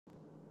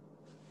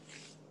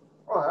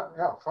Oh,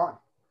 yeah, fine.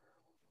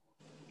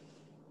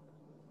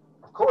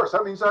 Of course,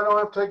 that means I don't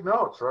have to take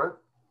notes, right?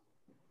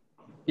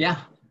 Yeah.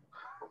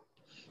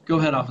 Go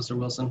ahead, Officer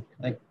Wilson.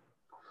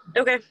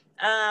 Okay.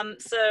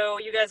 So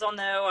you guys all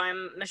know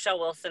I'm Michelle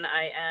Wilson.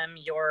 I am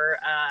your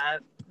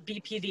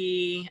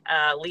BPD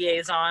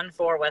liaison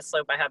for West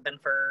Slope. I have been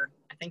for,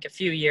 I think, a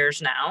few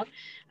years now.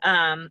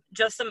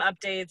 Just some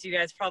updates. You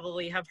guys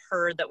probably have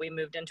heard that we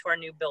moved into our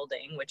new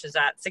building, which is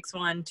at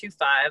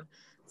 6125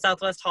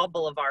 Southwest Hall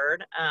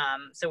Boulevard.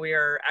 So we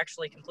are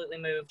actually completely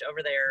moved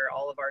over there,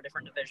 all of our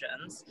different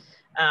divisions.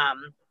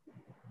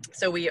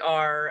 So we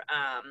are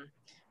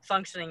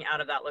functioning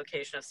out of that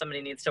location. If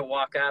somebody needs to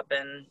walk up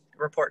and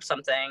report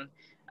something,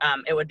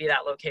 it would be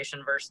that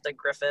location versus the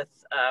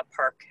Griffith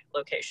Park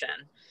location.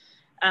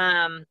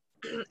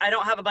 I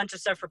don't have a bunch of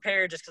stuff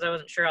prepared just because I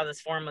wasn't sure how this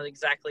form would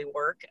exactly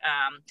work.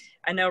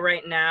 I know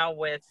right now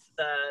with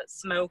the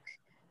smoke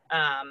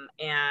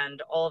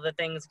and all of the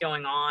things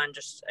going on,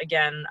 just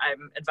again,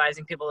 I'm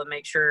advising people to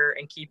make sure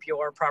and keep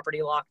your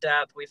property locked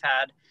up. We've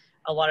had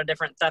a lot of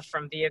different theft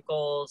from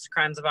vehicles,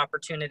 crimes of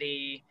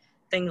opportunity,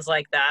 things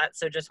like that.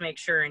 So just make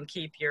sure and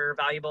keep your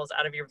valuables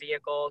out of your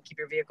vehicle, keep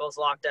your vehicles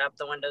locked up,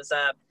 the windows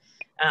up.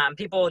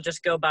 People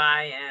just go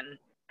by and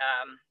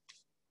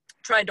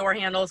try door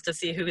handles to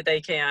see who they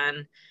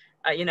can,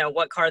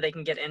 what car they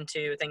can get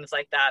into, things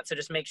like that. So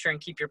just make sure and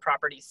keep your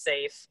property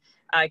safe.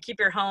 Keep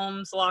your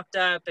homes locked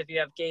up. If you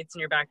have gates in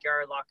your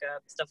backyard, lock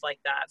up, stuff like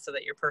that, so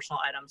that your personal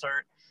items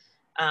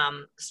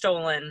aren't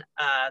stolen.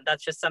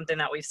 That's just something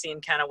that we've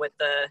seen kind of with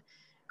the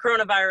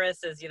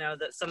coronavirus is,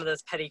 that some of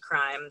those petty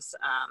crimes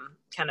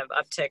kind of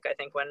uptick, I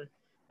think, when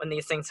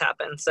these things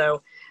happen.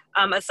 So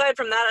aside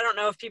from that, I don't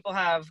know if people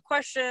have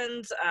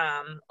questions.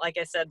 Like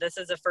I said, this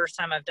is the first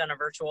time I've done a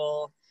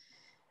virtual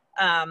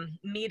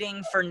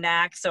meeting for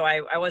NAC, so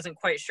I wasn't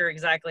quite sure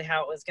exactly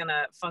how it was going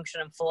to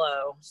function and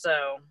flow.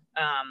 So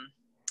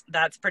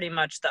that's pretty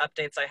much the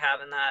updates I have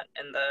in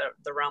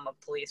the realm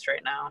of police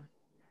right now.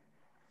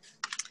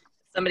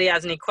 If somebody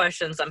has any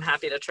questions, I'm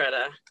happy to try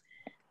to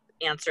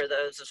answer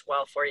those as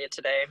well for you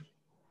today.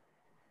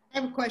 I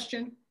have a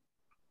question.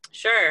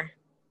 Sure.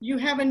 You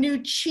have a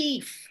new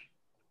chief.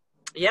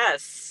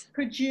 Yes.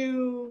 Could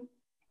you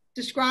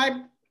describe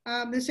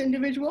this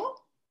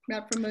individual?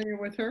 Not familiar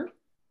with her.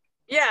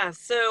 Yeah,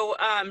 so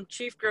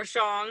Chief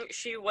Groshong,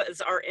 she was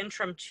our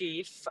interim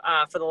chief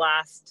for the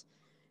last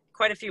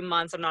quite a few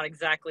months. I'm not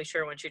exactly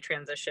sure when she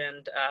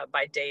transitioned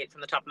by date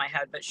from the top of my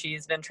head, but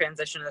she's been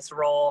transitioned to this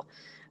role.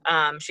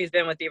 She's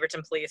been with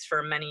Beaverton Police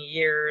for many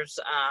years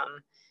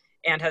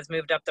and has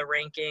moved up the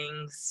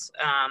rankings.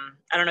 I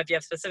don't know if you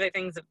have specific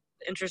things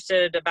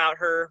interested about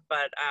her,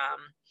 but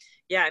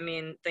yeah, I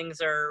mean,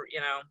 things are,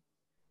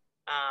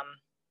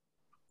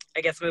 I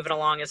guess moving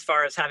along as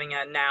far as having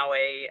now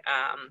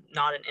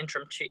not an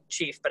interim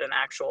chief, but an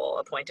actual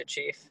appointed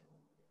chief.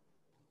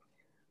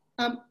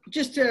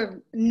 Just a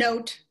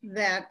note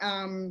that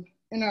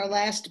in our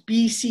last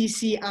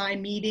BCCI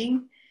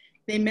meeting,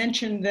 they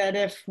mentioned that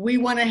if we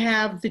want to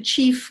have the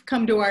chief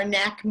come to our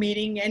NAC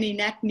meeting, any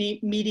NAC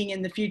meeting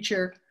in the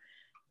future,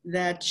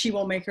 that she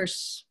will make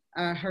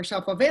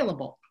herself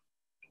available.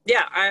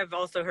 Yeah, I've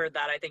also heard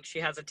that. I think she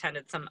has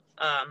attended some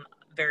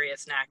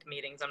various NAC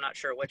meetings. I'm not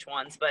sure which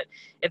ones, but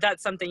if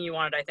that's something you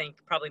wanted, I think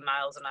probably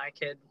Miles and I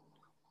could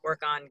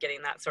work on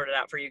getting that sorted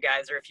out for you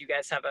guys, or if you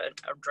guys have a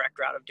direct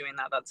route of doing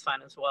that, that's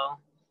fine as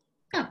well.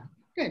 Yeah,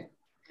 good.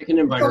 I can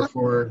invite her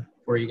for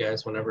you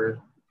guys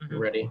whenever you're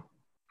ready.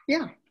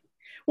 Yeah.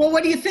 Well,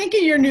 what do you think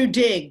of your new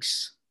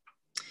digs?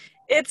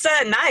 It's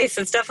nice.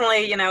 It's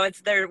definitely,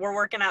 we're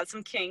working out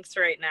some kinks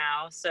right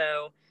now.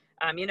 So,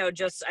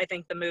 just I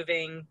think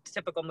the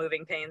typical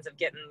moving pains of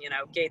getting,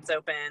 gates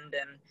opened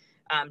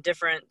and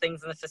different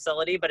things in the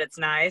facility, but it's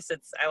nice.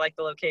 I like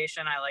the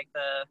location. I like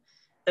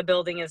the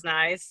building is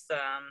nice.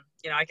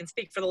 I can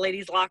speak for the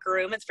ladies' locker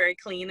room. It's very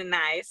clean and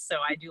nice. So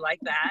I do like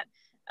that.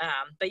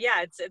 But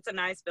yeah, it's a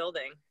nice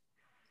building.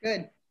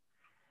 Good.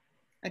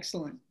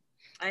 Excellent.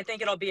 I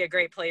think it'll be a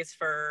great place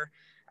for,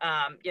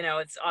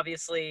 it's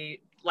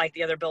obviously like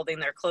the other building,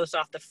 they're close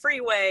off the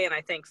freeway. And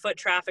I think foot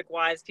traffic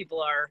wise, people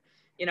are,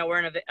 we're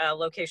in a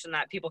location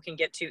that people can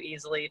get to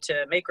easily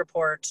to make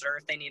reports or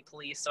if they need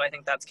police. So I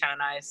think that's kind of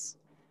nice.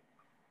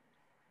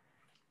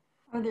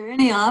 Are there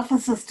any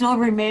offices still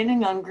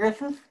remaining on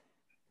Griffith?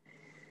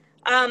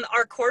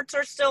 Our courts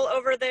are still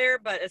over there,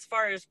 but as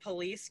far as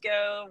police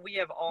go, we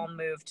have all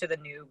moved to the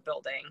new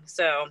building.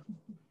 So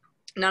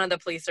none of the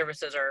police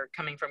services are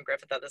coming from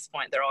Griffith at this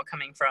point. They're all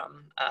coming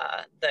from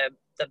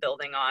the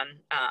building on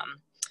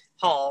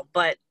Hall,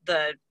 but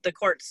the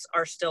courts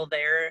are still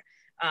there.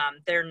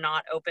 They're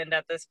not opened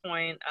at this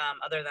point,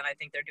 other than I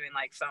think they're doing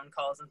like phone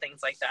calls and things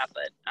like that,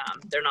 but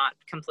they're not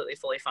completely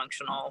fully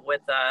functional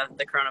with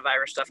the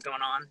coronavirus stuff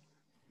going on.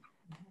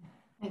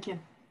 Thank you.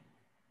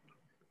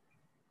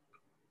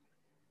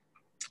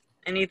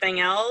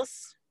 Anything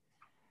else?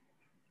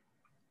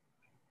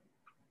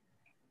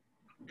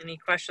 Any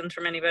questions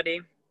from anybody?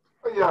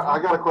 Yeah,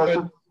 I got a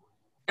question.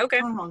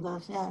 Okay.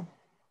 Yeah.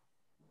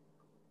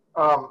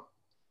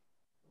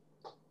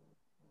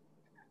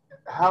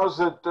 how's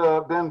it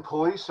been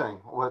policing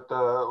with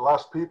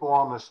less people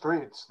on the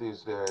streets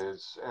these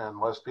days and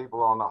less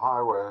people on the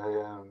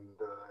highway and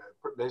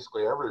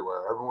basically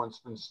everywhere? Everyone's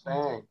been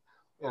staying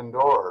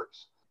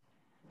indoors.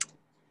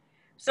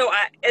 So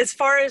as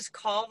far as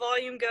call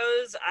volume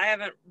goes, I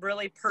haven't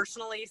really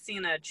personally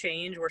seen a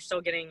change. We're still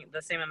getting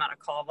the same amount of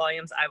call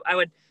volumes. I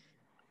would,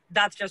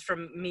 that's just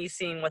from me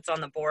seeing what's on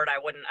the board. I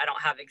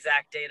don't have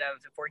exact data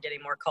of if we're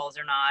getting more calls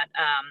or not.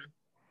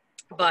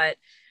 But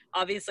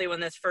obviously when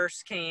this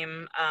first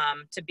came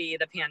to be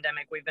the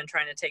pandemic, we've been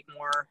trying to take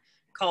more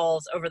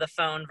calls over the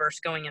phone versus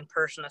going in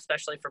person,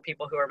 especially for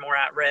people who are more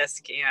at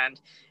risk,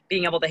 and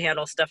being able to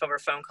handle stuff over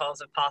phone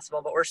calls if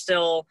possible. But we're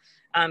still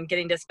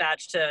getting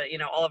dispatched to,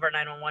 all of our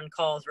 911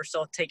 calls. We're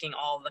still taking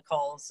all of the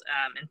calls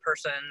in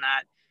person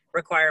that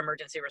require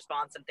emergency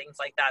response and things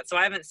like that. So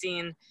I haven't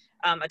seen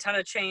a ton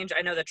of change.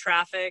 I know the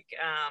traffic,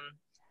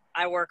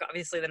 I work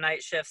obviously the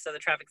night shift, so the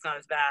traffic's not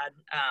as bad.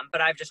 But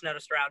I've just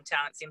noticed around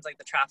town, it seems like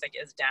the traffic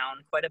is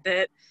down quite a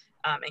bit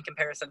in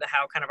comparison to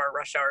how kind of our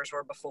rush hours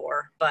were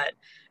before. But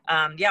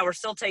yeah, we're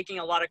still taking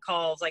a lot of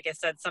calls. Like I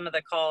said, some of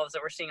the calls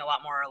that we're seeing a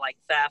lot more are like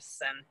thefts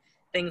and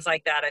things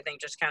like that. I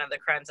think just kind of the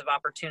crimes of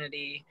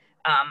opportunity.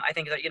 I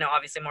think that,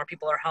 obviously more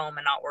people are home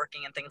and not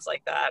working and things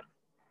like that.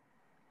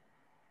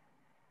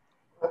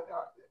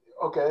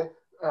 Okay,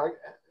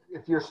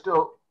 if you're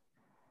still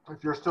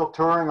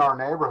touring our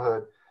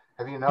neighborhood,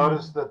 have you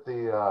noticed that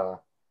the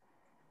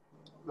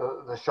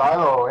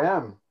Shiloh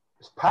Inn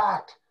is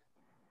packed?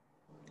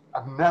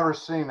 I've never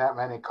seen that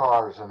many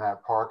cars in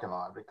that parking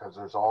lot because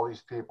there's all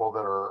these people that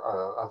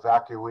are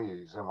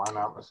evacuees. Am I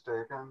not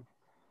mistaken?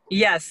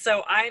 Yes.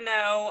 So I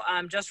know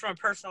just from a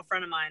personal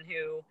friend of mine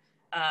who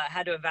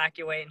had to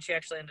evacuate, and she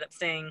actually ended up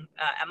staying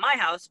at my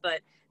house,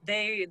 but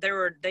they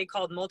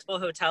called multiple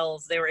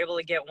hotels. They were able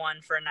to get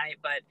one for a night,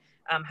 but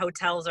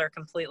hotels are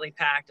completely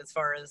packed as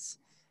far as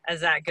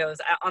that goes.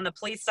 On the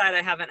police side,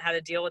 I haven't had to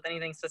deal with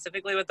anything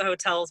specifically with the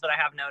hotels, but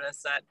I have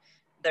noticed that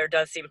there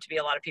does seem to be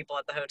a lot of people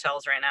at the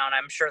hotels right now. And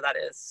I'm sure that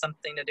is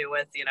something to do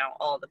with,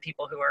 all the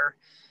people who are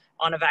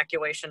on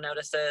evacuation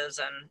notices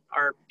and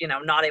are,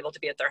 not able to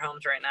be at their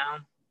homes right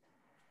now.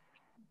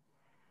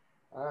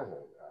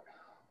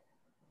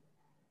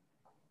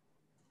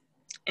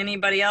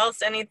 Anybody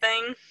else?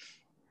 Anything?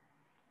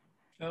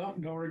 No,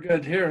 we're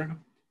good here.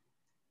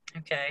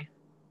 Okay.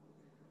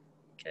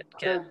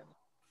 Good.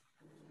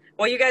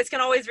 Well, you guys can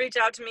always reach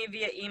out to me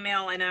via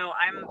email. I know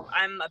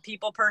I'm a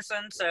people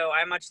person, so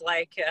I much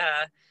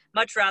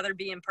rather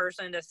be in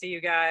person to see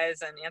you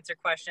guys and answer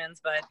questions.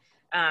 But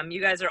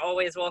you guys are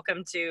always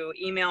welcome to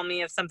email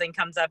me if something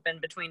comes up in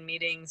between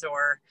meetings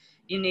or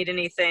you need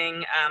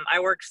anything. I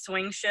work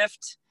swing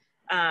shift,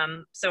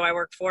 so I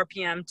work 4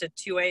 p.m. to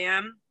 2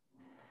 a.m.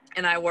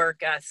 and I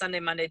work Sunday,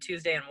 Monday,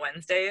 Tuesday, and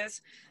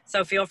Wednesdays.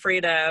 So feel free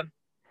to,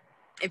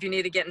 if you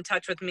need to get in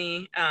touch with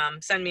me,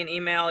 send me an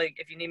email.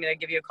 If you need me to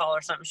give you a call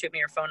or something, shoot me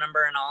your phone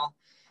number and I'll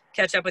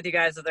catch up with you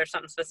guys if there's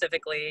something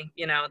specifically,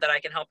 that I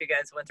can help you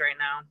guys with right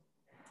now.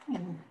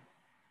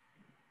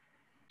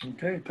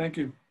 Okay, thank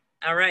you.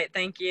 All right,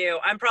 thank you.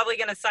 I'm probably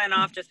going to sign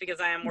off just because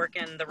I am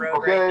working the road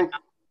okay. right now.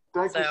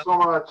 Thank you so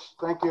much.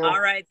 Thank you.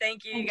 All right,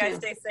 thank you. You guys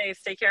stay safe.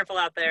 Stay careful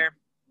out there.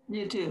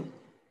 You too.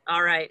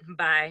 All right,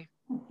 bye.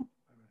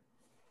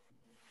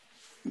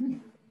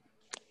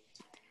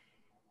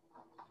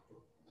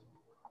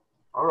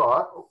 All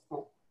right,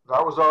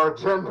 that was our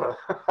agenda.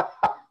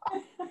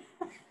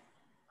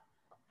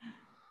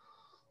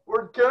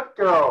 Where'd Kent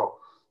go?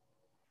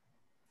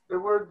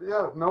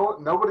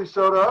 Nobody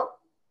showed up?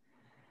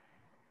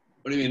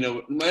 What do you mean?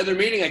 No, my other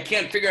meeting, I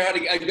can't figure out how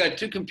to, I've got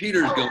two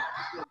computers going.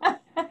 I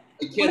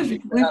can't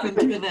figure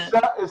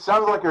out. It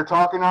sounds like you're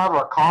talking out of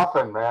a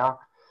coffin, man.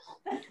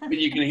 But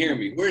you can hear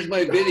me. Where's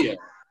my video?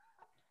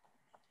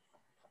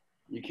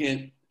 You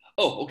can't.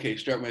 Oh, okay.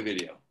 Start my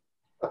video.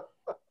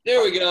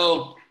 There we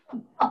go.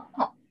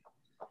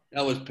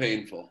 That was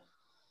painful.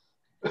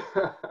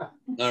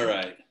 All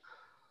right.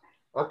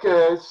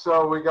 Okay,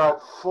 so we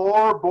got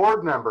 4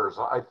 board members.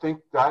 I think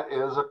that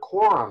is a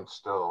quorum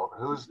still.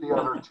 Who's the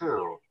other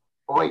 2?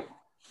 Oh, wait,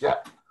 yeah.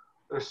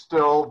 There's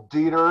still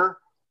Dieter,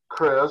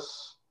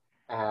 Chris,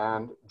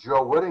 and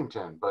Joe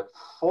Whittington. But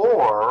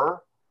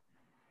 4,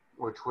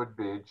 which would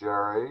be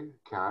Jerry,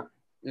 Kent,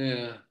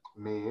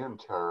 me, and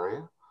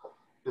Terry,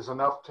 is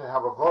enough to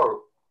have a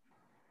vote.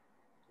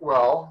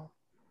 Well,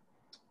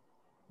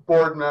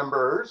 board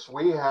members,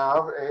 we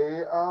have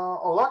a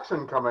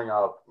election coming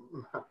up.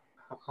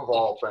 Of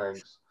all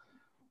things.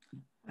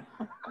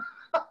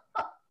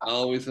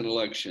 Always an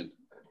election.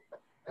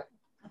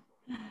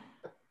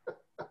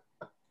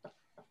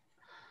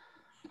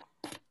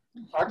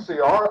 Actually,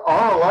 our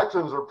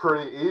elections are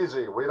pretty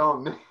easy. We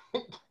don't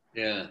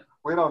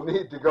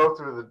need to go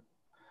through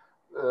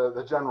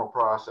the general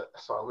process.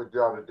 All we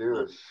got to do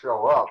is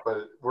show up,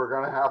 but we're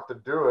going to have to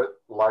do it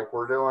like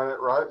we're doing it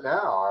right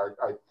now.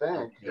 I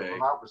think, if I'm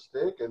not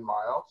mistaken,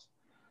 Miles.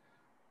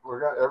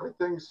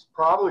 Everything's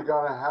probably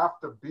going to have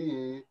to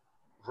be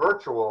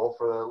virtual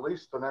for at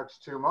least the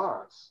next 2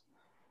 months.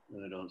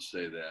 I don't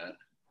say that.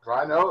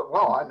 I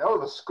know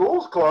the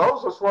school's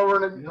closed. That's why we're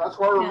meeting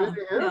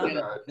here Yeah.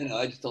 tonight. You know,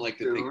 I just don't like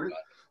to think Dude.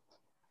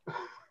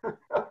 about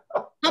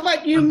How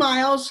about you,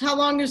 Miles? How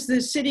long is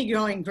the city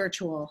going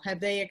virtual? Have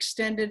they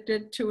extended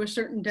it to a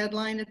certain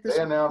deadline at this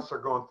They announced they're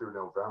going through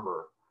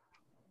November.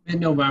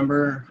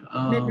 Mid-November.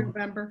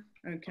 mid-November?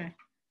 Okay.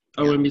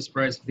 I wouldn't be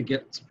surprised if it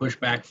gets pushed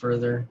back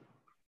further.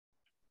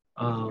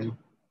 And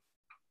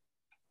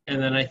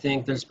then I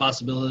think there's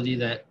possibility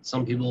that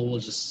some people will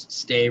just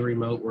stay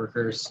remote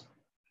workers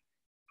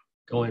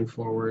going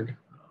forward.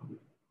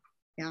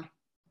 Yeah.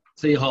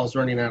 City Hall's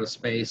running out of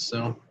space,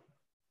 so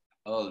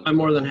Oh, I'm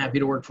more than happy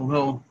to work from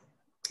home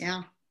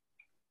Yeah.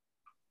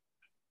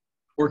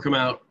 or come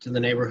out to the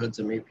neighborhoods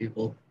and meet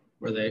people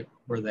where they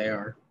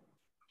are.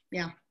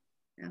 Yeah.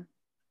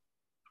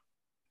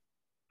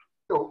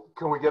 So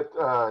can we get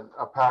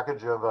a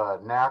package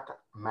of NAC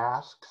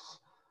masks?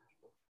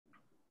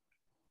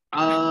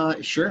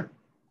 Sure.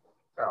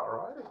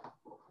 All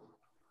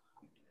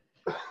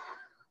right.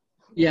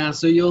 Yeah,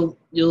 so you'll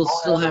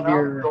still have them out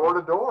your door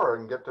to door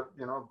and get to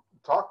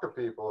talk to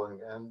people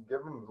and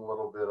give them a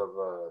little bit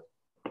of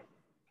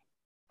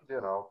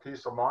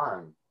peace of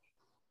mind.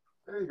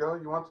 There you go.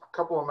 You want a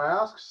couple of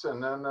masks,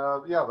 and then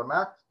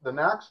the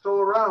NAC's still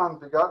around.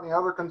 If you got any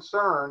other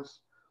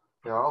concerns,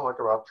 like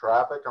about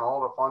traffic and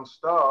all the fun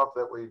stuff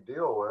that we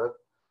deal with,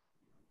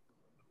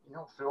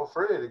 feel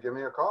free to give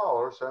me a call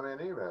or send me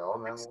an email,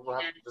 and then we'll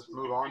have to just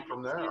move on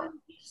from there.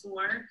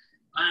 Before,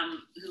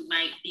 who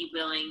might be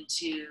willing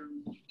to,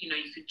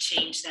 you could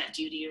change that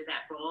duty or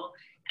that role,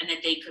 and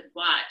that they could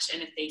watch,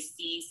 and if they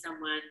see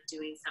someone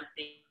doing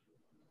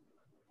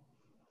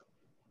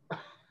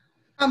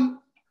something.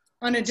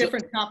 On a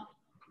different topic.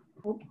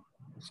 Oh,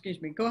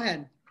 excuse me. Go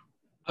ahead.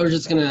 I was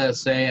just gonna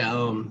say,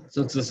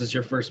 since this is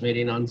your first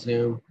meeting on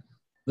Zoom,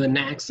 the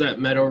NACs that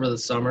met over the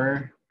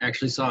summer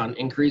actually saw an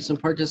increase in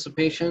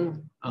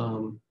participation.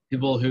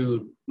 People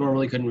who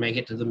normally couldn't make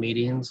it to the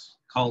meetings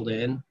called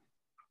in.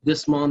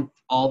 This month,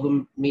 all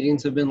the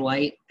meetings have been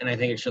light, and I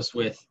think it's just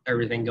with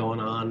everything going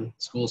on,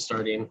 school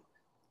starting.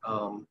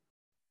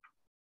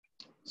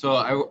 So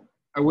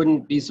I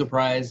wouldn't be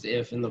surprised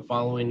if in the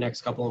following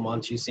next couple of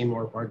months you see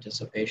more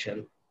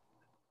participation.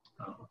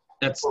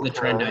 That's the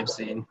trend I've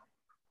seen.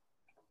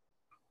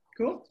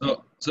 Cool.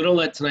 So don't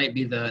let tonight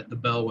be the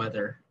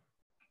bellwether.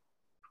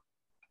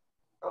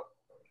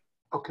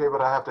 Okay,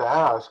 but I have to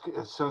ask,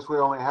 since we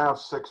only have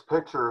 6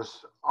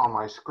 pictures on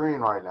my screen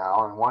right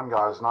now, and one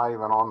guy's not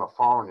even on the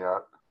phone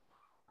yet,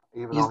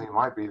 even though he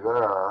might be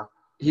there.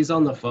 He's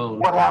on the phone.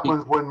 What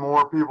happens when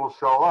more people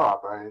show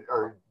up?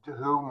 Or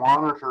who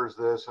monitors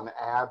this and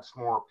adds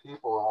more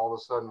people, and all of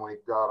a sudden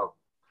we've got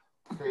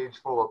a page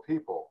full of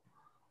people?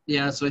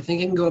 Yeah, so I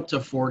think it can go up to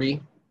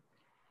 40.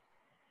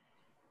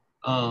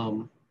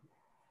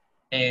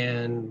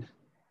 And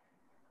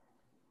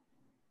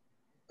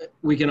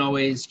we can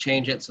always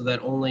change it so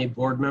that only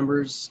board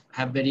members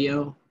have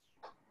video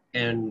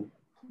and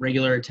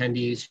regular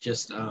attendees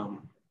just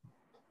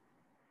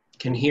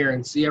can hear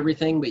and see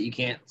everything, but you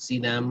can't see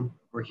them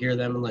or hear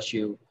them unless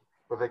you...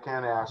 But they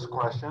can't ask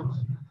questions?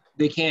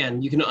 They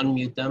can. You can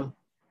unmute them,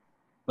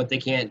 but they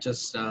can't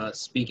just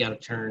speak out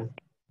of turn.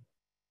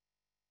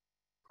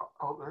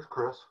 Oh, there's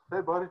Chris.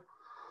 Hey, buddy.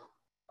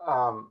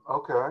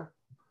 Okay.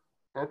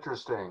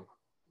 Interesting.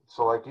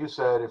 So like you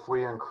said, if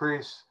we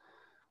increase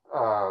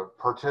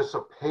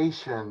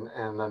participation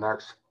in the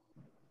next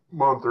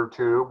month or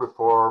two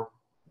before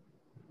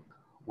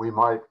we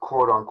might,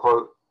 quote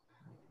unquote,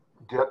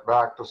 get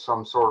back to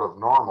some sort of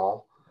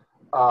normal,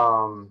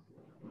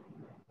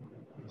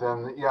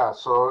 then yeah,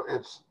 so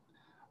it's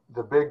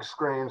the big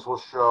screens will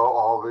show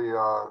all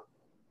the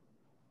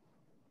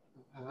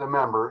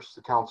members,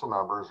 the council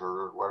members,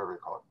 or whatever you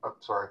call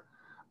it. Sorry.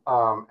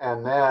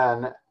 And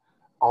then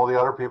all the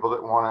other people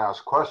that want to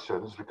ask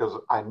questions, because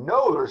I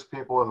know there's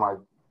people in my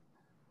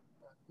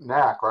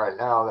NAC right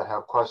now that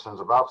have questions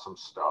about some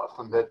stuff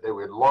and that they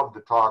would love to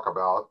talk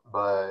about,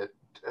 but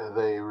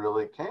they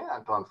really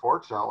can't,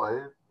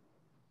 unfortunately,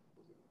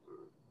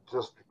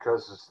 just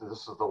because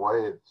this is the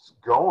way it's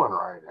going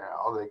right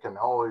now. They can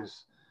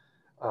always,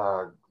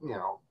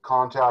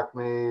 contact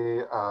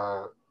me.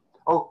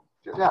 Oh,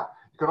 yeah,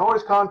 you can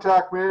always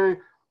contact me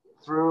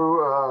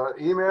through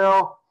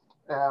email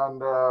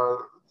and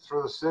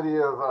through the city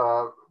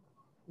of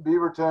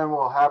Beaverton.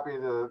 We'll happy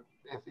to,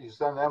 if you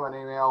send them an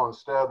email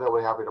instead, they'll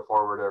be happy to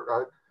forward it,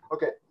 right?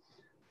 Okay.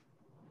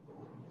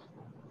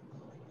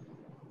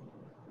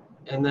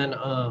 And then,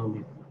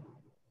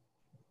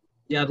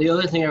 yeah, the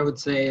other thing I would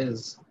say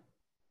is,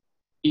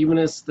 even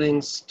as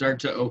things start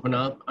to open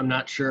up, I'm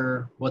not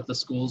sure what the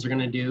schools are going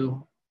to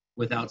do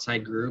with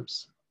outside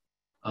groups.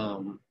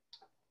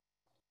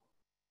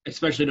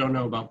 Especially don't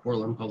know about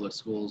Portland Public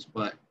Schools,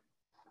 but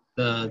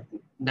the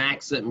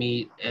NACs that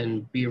meet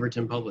in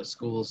Beaverton Public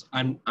Schools,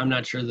 I'm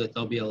not sure that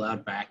they'll be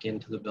allowed back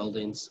into the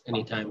buildings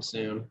anytime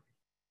soon,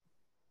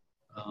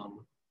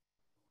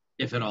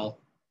 if at all.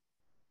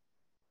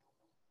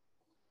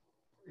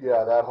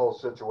 Yeah, that whole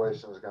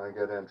situation is going to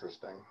get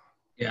interesting.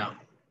 Yeah.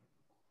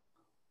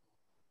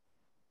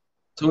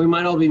 So we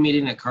might all be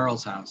meeting at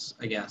Carl's house,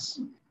 I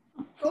guess.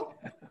 Cool.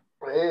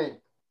 Hey.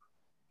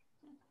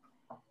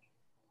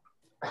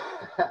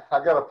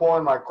 I got to pull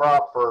in my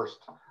crop first.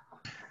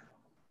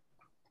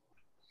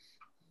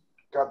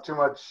 Got too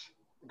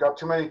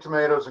many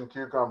tomatoes and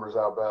cucumbers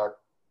out back.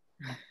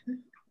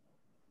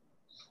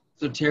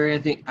 So Terry,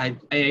 I think I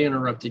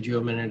interrupted you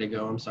a minute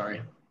ago. I'm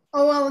sorry.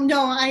 Oh, well,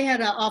 no, I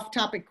had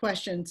off-topic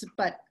questions,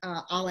 but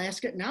I'll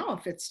ask it now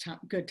if it's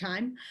good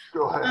time.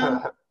 Go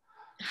ahead.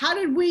 How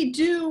did we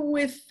do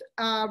with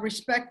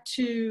respect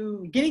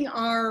to getting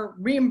our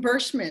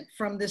reimbursement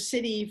from the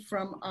city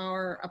from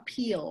our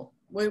appeal?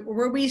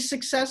 Were we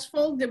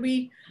successful? Did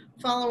we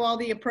follow all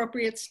the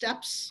appropriate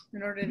steps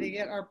in order to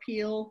get our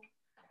appeal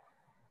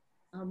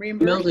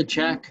reimbursed? Mailed a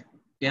check.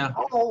 Yeah.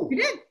 Oh, You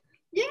did?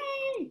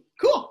 Yay!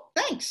 Cool.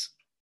 Thanks.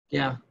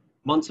 Yeah.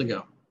 Months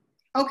ago.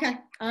 Okay.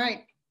 All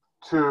right.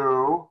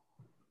 to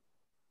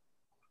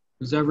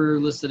Who's ever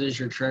listed as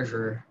your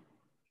treasurer?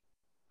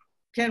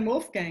 Ken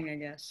Wolfgang, I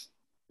guess.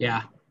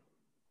 Yeah.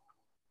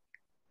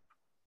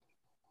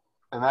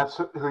 and that's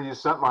who you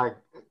sent my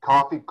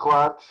coffee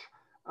clutch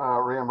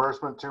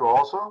reimbursement to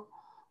also?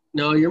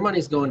 No, your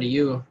money's going to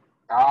you.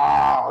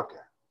 Ah, okay.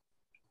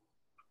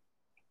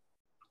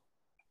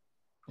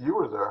 You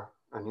were there,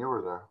 and you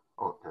were there.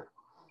 Okay.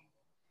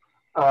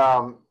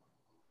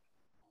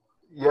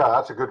 Yeah,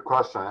 that's a good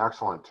question.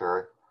 Excellent,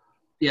 Terry.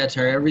 Yeah,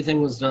 Terry,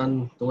 everything was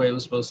done the way it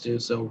was supposed to,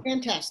 so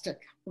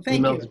Fantastic. Well, we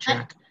thank mailed you. the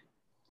check.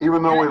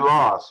 Even though we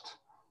lost.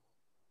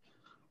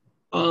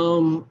 I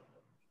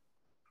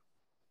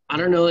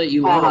don't know that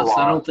you Not a lost.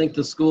 I lot. don't think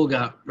the school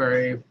got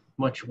very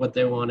much what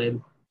they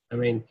wanted. I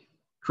mean,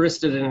 Chris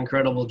did an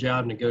incredible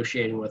job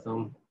negotiating with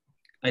them.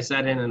 I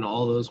sat in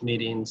all those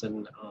meetings,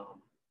 and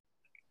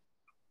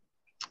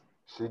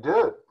She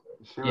did.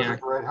 She was Yeah. a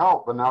great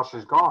help, but now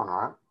she's gone,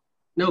 right?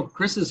 no,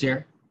 Chris is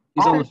here.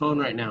 He's Oh. on the phone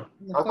right now.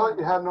 I thought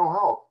you had no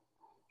help.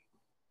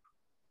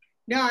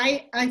 No,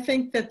 I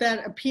think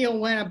that appeal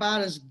went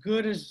about as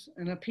good as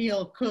an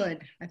appeal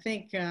could. I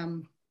think,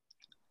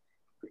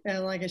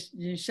 like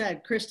you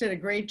said, Chris did a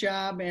great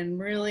job and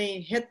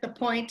really hit the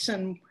points.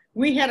 And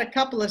we had a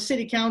couple of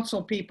city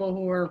council people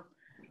who were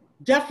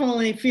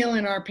definitely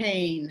feeling our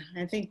pain.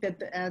 I think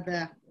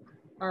that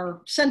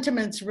our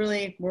sentiments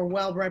really were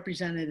well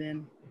represented.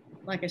 And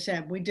like I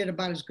said, we did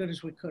about as good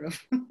as we could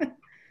have.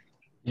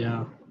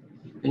 Yeah.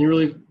 And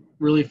you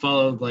really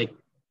followed, like,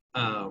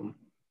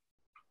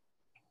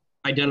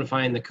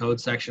 identifying the code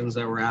sections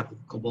that were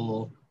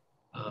applicable,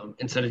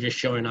 instead of just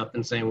showing up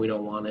and saying we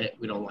don't want it,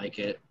 we don't like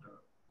it.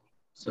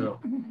 So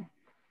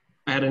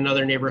I had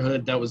another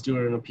neighborhood that was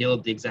doing an appeal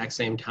at the exact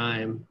same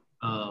time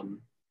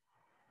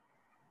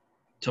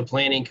to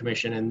Planning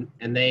Commission,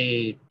 and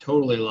they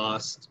totally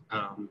lost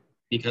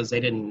because they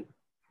didn't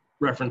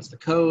reference the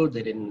code.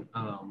 They didn't.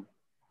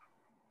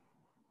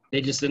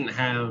 They just didn't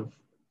have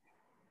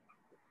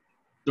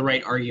the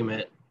right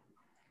argument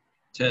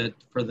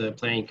for the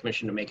Planning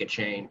Commission to make a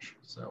change.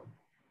 So.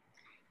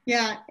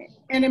 Yeah,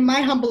 and in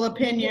my humble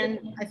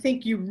opinion, I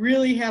think you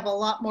really have a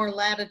lot more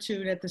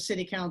latitude at the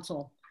city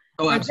council.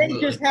 Oh,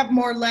 absolutely. They just have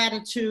more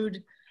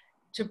latitude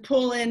to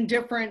pull in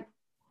different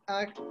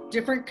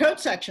code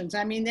sections.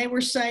 I mean, they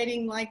were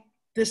citing like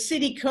the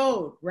city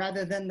code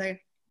rather than the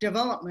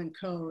development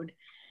code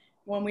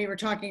when we were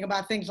talking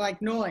about things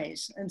like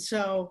noise. And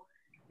so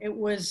it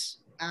was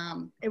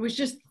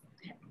just,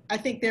 I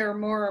think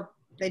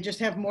they just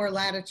have more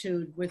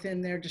latitude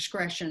within their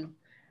discretion.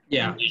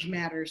 Yeah. On these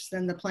matters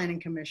than the Planning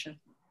Commission.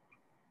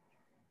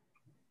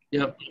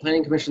 Yep,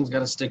 Planning Commission's got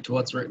to stick to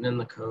what's written in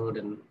the code,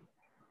 and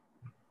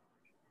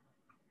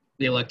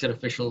the elected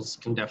officials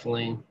can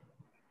definitely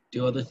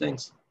do other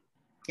things.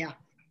 Yeah,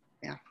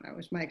 that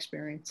was my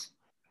experience.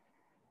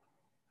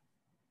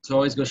 So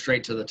always go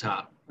straight to the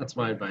top. That's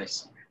my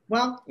advice.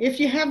 Well, if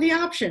you have the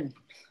option.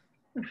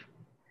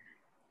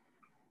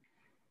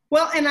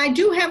 Well, and I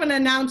do have an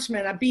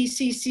announcement, a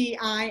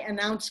BCCI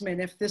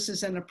announcement, if this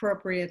is an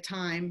appropriate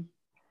time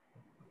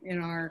in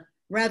our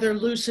rather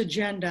loose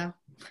agenda.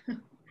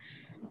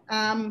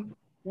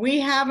 We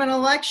have an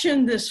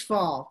election this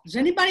fall. Has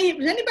anybody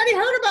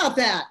heard about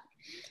that?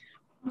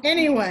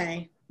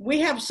 Anyway,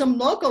 we have some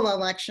local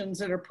elections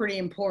that are pretty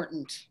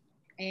important.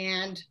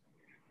 And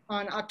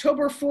on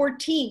October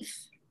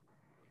 14th,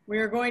 we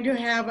are going to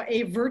have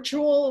a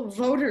virtual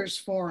voters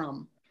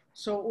forum.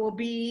 So it will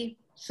be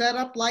set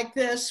up like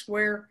this,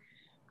 where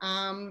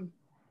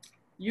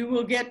you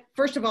will get,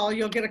 first of all,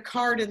 you'll get a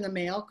card in the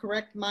mail,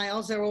 correct,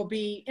 Miles? There will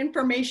be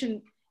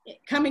information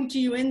coming to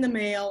you in the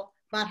mail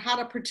about how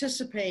to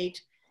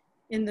participate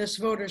in this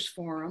voters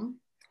forum.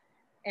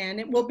 And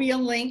it will be a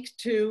link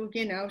to,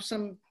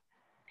 some,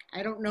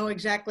 I don't know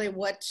exactly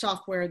what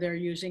software they're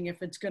using,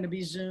 if it's going to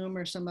be Zoom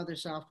or some other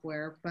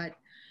software, but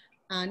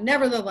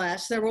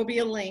nevertheless, there will be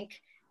a link.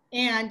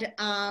 And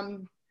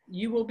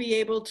you will be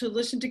able to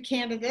listen to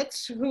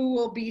candidates who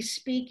will be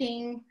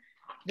speaking.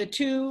 The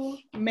two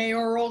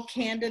mayoral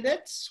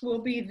candidates will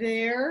be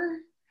there.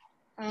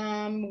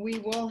 We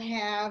will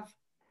have.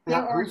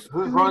 Yeah, who's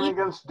running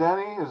against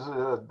Denny? Is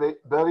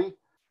it Betty?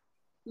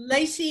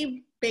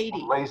 Lacey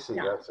Beatty. Lacey,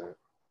 Yeah. that's it.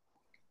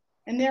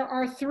 And there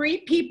are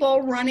 3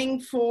 people running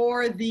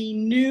for the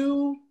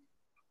new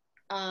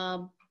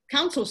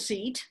council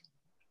seat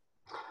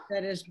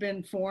that has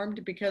been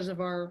formed because of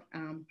our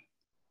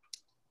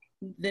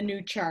the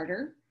new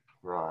charter.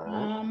 Right.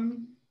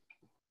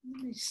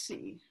 Let me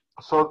see.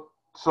 So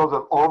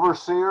the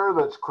overseer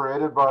that's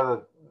created by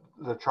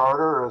the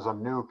charter is a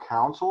new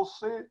council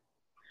seat,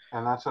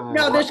 and that's an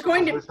No, there's elected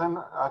going to. position?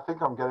 I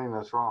think I'm getting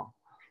this wrong.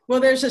 Well,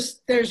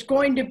 there's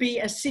going to be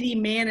a city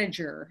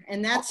manager,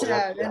 and that's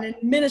an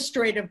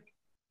administrative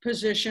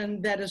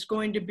position that is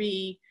going to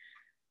be,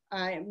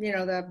 you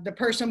know, the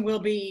person will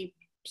be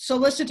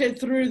solicited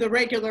through the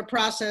regular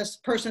process,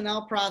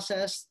 personnel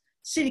process.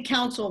 City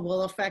council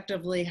will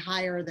effectively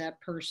hire that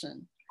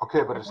person.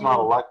 Okay, but it's not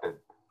elected.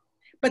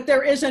 But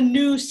there is a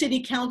new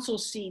city council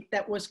seat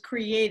that was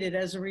created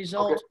as a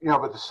result. Okay, yeah,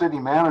 but the city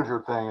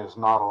manager thing is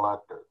not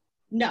elected.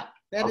 No,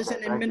 that is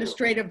Okay, an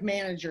administrative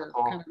manager,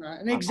 kind of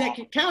an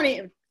executive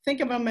county. Think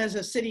of them as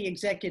a city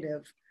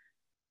executive.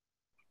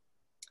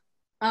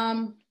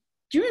 Do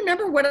you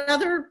remember what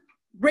other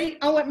rate?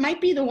 Oh, it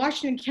might be the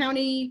Washington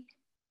County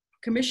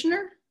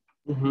Commissioner.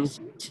 Mm-hmm.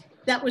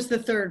 That was the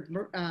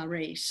 3rd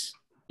race.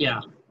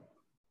 Yeah.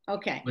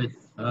 Okay. With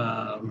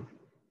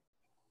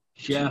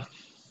Jeff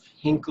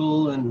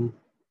Hinkle and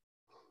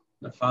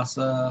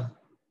Nafasa.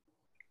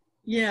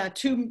 Yeah,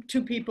 two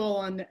people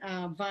on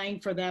vying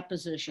for that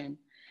position.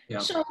 Yeah.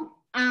 So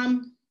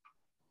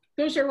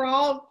those are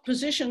all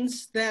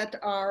positions that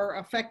are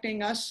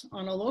affecting us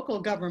on a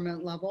local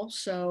government level.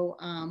 So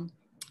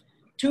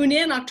tune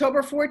in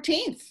October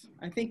 14th.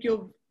 I think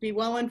you'll be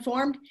well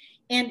informed.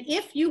 And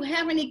if you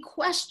have any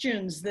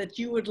questions that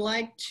you would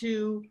like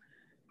to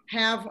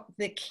have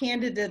the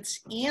candidates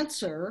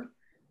answer,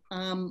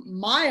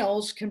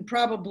 Miles can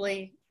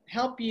probably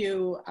help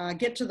you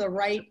get to the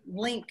right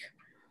link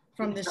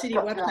from the city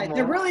website.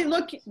 They're really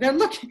looking,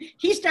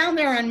 he's down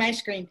there on my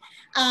screen.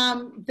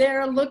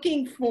 They're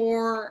looking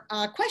for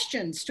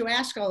questions to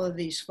ask all of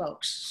these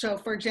folks. So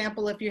for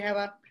example, if you have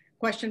a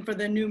question for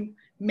the new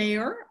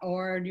mayor,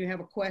 or do you have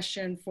a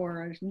question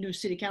for a new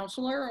city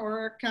councilor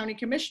or a county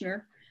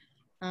commissioner,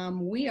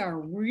 we are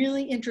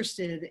really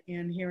interested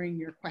in hearing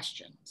your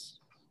questions.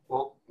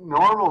 Well,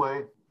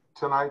 normally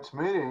tonight's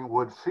meeting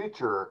would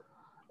feature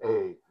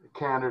a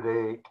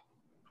candidate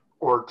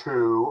or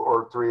 2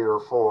 or 3 or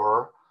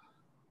 4,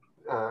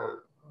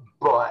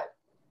 but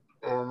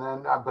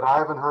I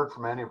haven't heard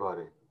from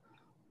anybody.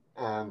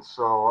 And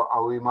so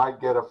we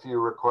might get a few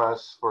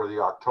requests for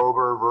the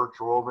October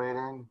virtual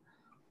meeting,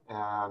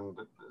 and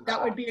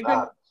that would be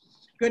a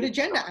good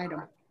agenda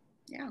item.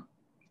 Yeah.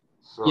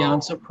 So, yeah,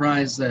 I'm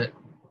surprised that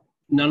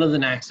none of the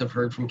NACs have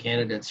heard from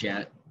candidates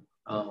yet,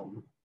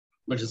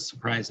 which is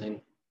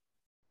surprising.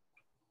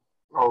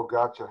 Oh,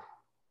 gotcha.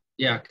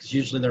 Yeah, because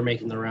usually they're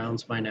making the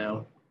rounds by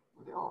now.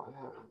 Oh,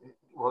 yeah.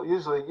 Well,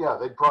 usually, yeah,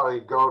 they'd probably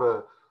go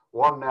to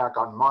one NAC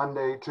on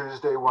Monday,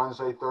 Tuesday,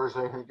 Wednesday,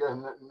 Thursday,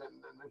 and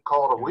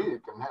call it a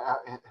week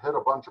and hit a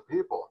bunch of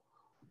people.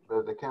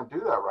 But they can't do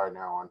that right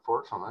now,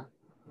 unfortunately.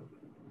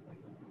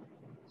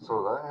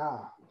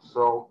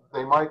 So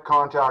they might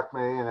contact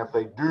me, and if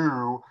they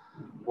do,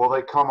 will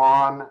they come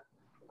on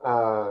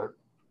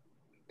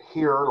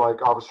here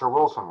like Officer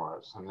Wilson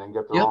was, and then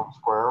get their own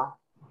square?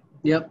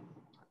 Yep.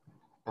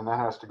 And that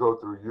has to go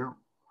through you?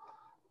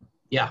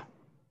 Yeah.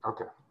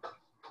 Okay.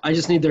 I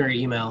just need their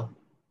email.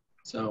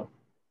 So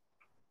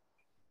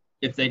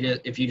if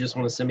you just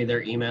want to send me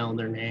their email and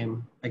their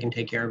name, I can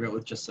take care of it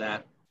with just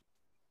that.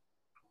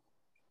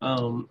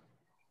 I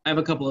have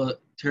a couple of,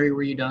 Terry,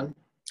 were you done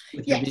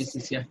with your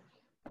BCC? I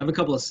have a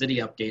couple of city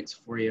updates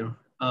for you.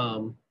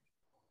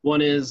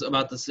 One is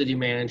about the city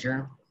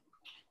manager.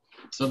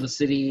 So the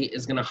city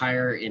is going to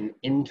hire an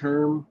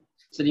interim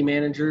city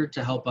manager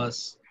to help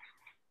us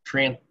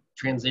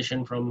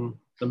transition from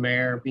the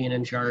mayor being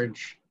in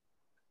charge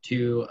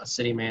to a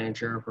city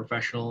manager, a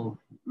professional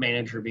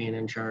manager being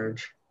in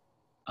charge.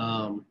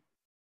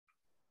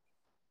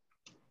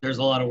 There's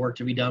a lot of work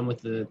to be done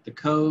with the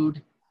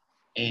code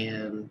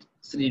and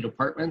city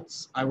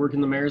departments. I work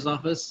in the mayor's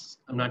office.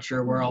 I'm not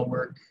sure where I'll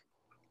work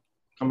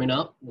coming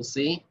up. We'll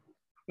see.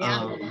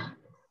 Yeah.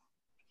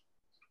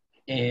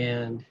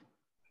 And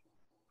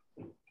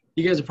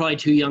you guys are probably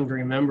too young to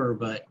remember,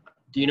 but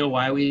do you know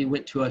why we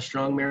went to a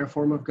strong mayor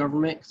form of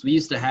government? Because we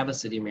used to have a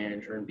city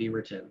manager in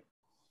Beaverton.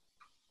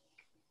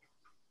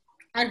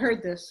 I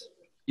heard this.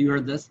 You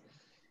heard this?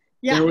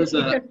 Yeah,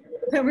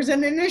 there was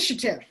an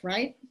initiative,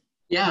 right?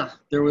 Yeah,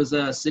 there was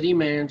a city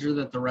manager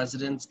that the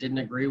residents didn't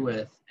agree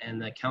with,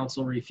 and the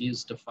council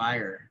refused to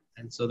fire.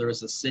 And so there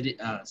was a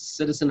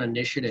citizen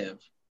initiative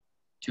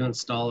to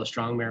install a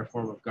strong mayor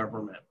form of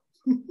government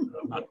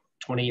about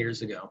 20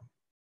 years ago.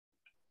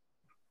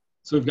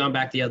 So we've gone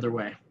back the other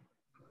way.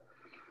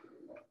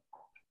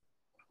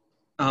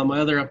 My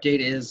other update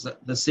is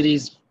the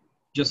city's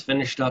just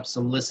finished up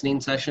some listening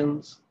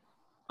sessions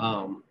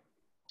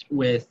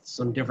with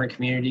some different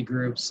community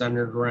groups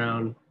centered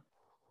around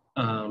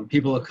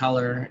people of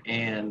color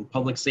and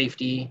public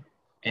safety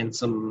and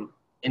some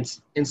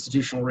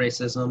institutional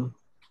racism.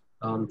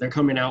 They're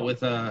coming out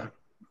with a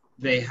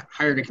they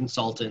hired a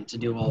consultant to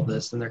do all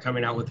this, and they're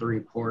coming out with a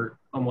report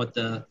on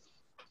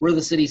where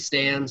the city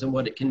stands and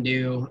what it can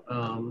do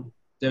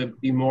to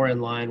be more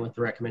in line with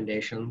the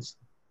recommendations.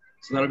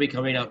 So that'll be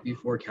coming up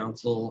before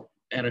council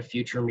at a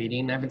future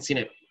meeting. I haven't seen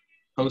it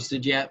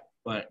posted yet,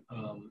 but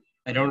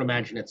I don't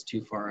imagine it's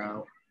too far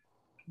out.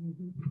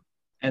 Mhm.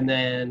 And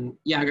then,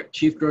 yeah,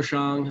 Chief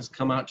Groshong has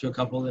come out to a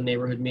couple of the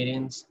neighborhood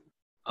meetings.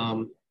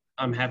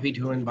 I'm happy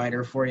to invite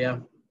her for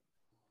you.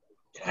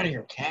 Get out of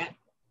here, cat.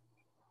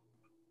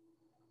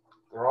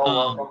 They're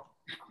all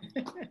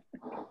welcome.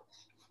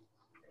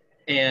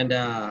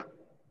 And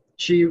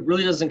she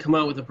really doesn't come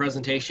out with a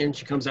presentation.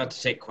 She comes out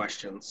to take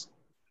questions.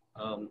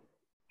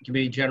 It can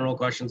be general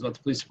questions about the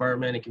police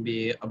department. It can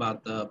be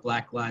about the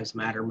Black Lives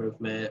Matter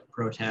movement,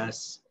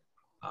 protests.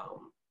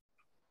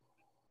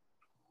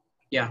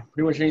 Yeah,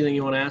 pretty much anything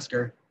you want to ask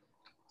her.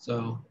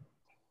 So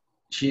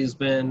she's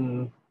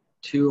been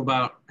to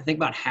I think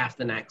about half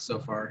the NAC so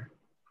far.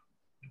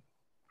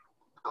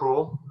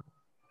 Cool.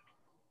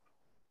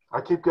 I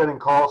keep getting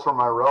calls from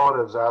my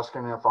relatives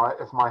asking if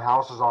my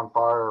house is on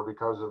fire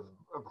because of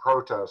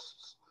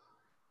protests.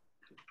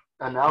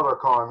 And now they're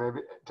calling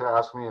me to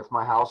ask me if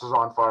my house is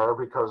on fire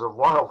because of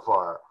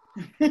wildfire.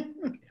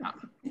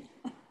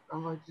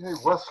 I'm like, hey,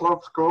 West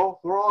Slope's cool.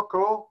 We're all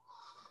cool.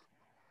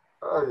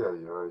 But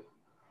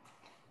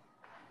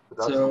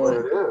that's the way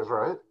it is,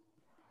 right?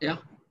 Yeah.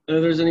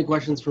 If there's any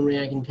questions for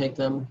me, I can take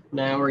them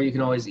now, or you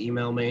can always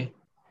email me.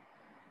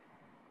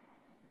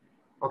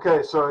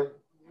 Okay, so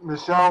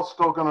Michelle's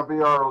still going to be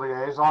our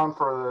liaison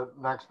for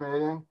the next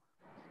meeting?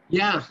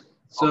 Yeah.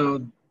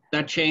 So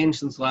that changed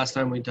since the last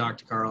time we talked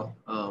to Carl.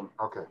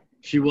 Okay.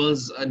 She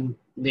was a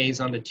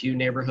liaison to 2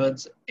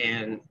 neighborhoods,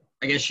 and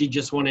I guess she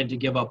just wanted to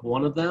give up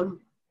one of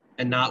them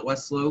and not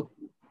West Slope,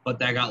 but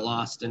that got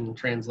lost in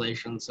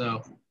translation.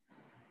 So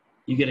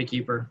you get to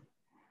keep her.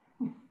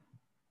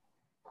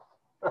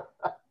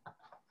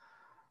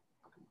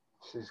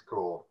 She's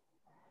cool.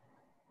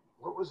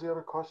 What was the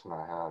other question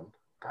I had?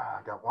 God,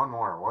 I got one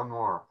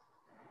more.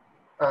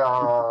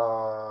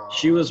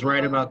 She was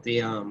right about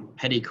the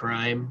petty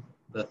crime,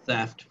 the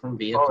theft from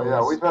vehicles. Oh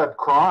yeah, we've had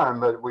crime,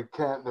 but we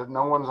can't.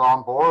 No one's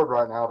on board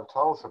right now to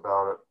tell us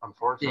about it,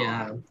 unfortunately.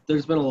 Yeah,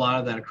 there's been a lot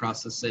of that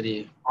across the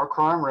city. Our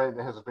crime rate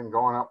has been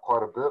going up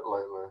quite a bit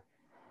lately.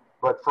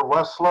 But for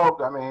West Slope,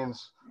 that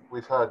means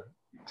we've had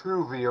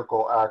 2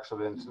 vehicle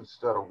accidents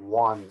instead of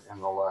 1 in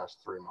the last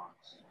 3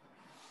 months.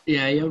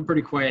 Yeah, you have a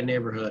pretty quiet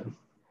neighborhood.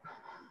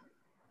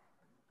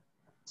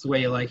 It's the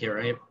way you like it,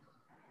 right?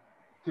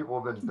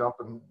 People have been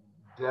dumping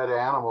dead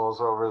animals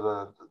over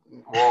the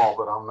wall,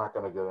 but I'm not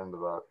going to get into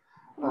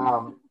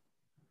that.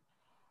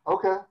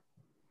 Okay.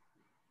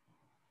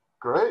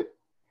 Great.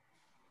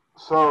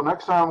 So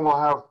next time we'll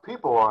have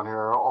people on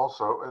here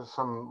also, and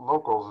some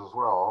locals as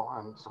well,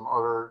 and some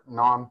other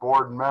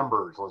non-board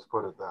members, let's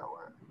put it that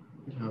way.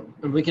 Yeah.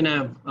 And we can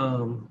have,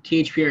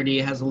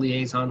 THPRD has a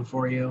liaison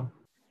for you.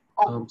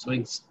 So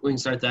we can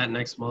start that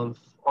next month.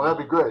 Oh, that'd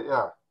be great,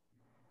 yeah.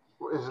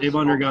 They've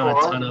undergone a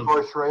ton of...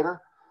 Troy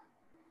Schrader?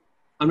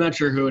 I'm not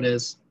sure who it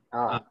is.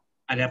 I'd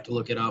have to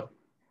look it up.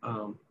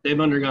 They've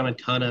undergone a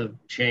ton of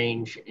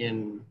change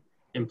in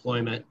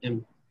employment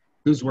and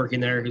who's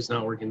working there, who's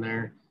not working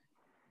there.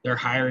 They're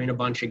hiring a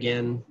bunch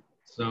again.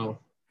 So,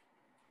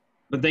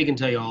 but they can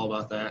tell you all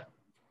about that.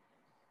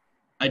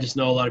 I just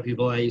know a lot of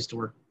people I used to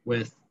work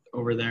with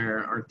over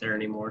there aren't there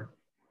anymore.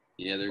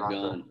 Yeah, they're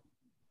gone.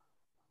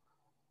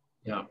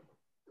 Yeah.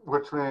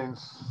 Which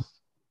means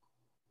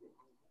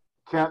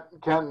Kent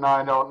and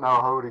I don't know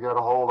who to get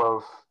a hold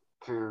of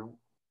to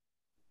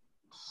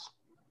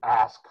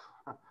ask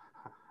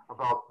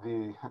about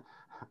the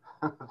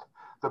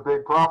the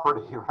big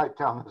property right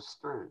down the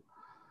street.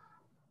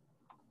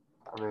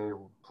 I mean,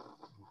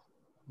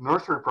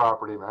 nursery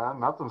property, man,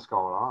 nothing's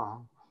going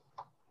on.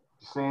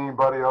 You see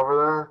anybody over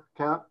there,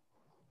 Kent?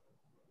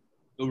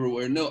 Over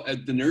where? No,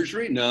 at the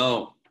nursery?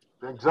 No.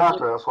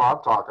 Exactly, that's what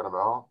I'm talking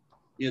about.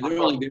 Yeah, they're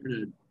only there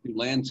to do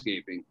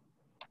landscaping.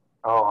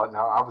 Oh, no,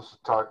 I was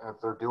talking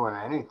if they're doing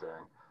anything.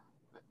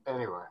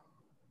 Anyway.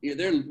 Yeah,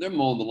 they're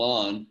mowing the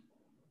lawn.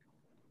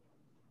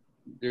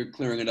 They're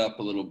clearing it up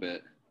a little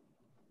bit.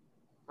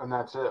 And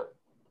that's it.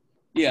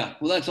 Yeah,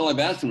 well, that's all I've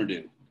asked them to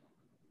do.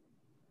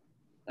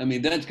 I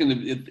mean, that's going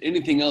to, if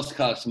anything else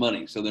costs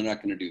money, so they're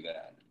not going to do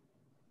that.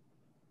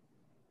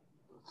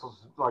 So,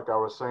 like I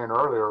was saying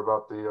earlier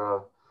about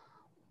the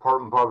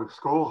Portland Public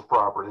Schools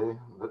property,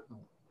 the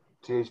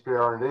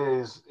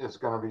THPR&D is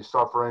going to be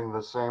suffering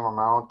the same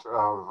amount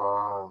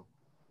of,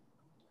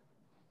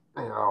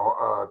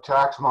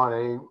 tax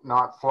money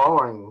not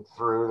flowing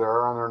through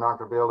there, and they're not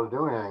going to be able to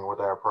do anything with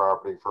that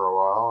property for a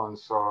while. And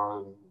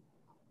so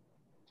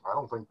I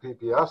don't think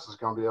PPS is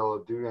going to be able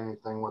to do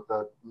anything with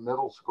that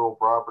middle school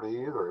property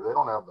either. They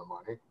don't have the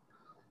money.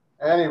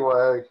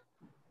 Anyway.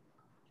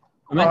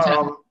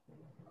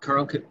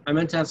 Carl, I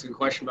meant to ask a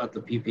question about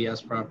the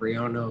PPS property. I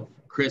don't know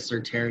if Chris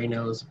or Terry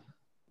knows.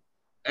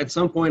 At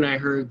some point I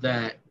heard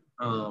that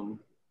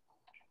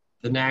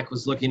the NAC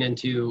was looking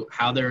into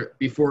how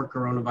before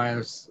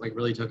coronavirus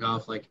really took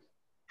off,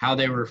 how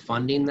they were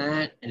funding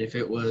that and if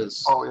it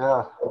was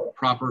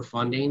proper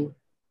funding.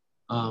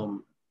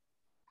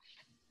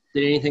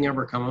 Did anything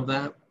ever come of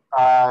that?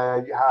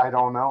 I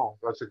don't know.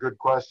 That's a good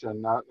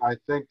question. I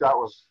think that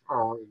was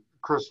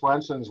Chris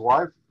Swenson's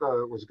wife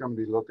was going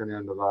to be looking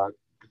into that.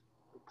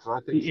 I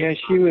think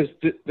she was.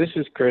 This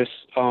is Chris.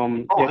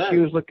 She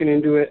was looking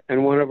into it,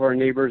 and one of our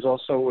neighbors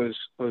also was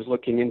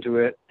looking into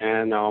it.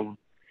 And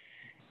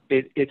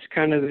it's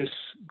kind of this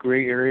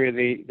gray area.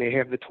 They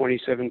have the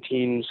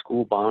 2017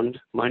 school bond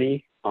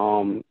money,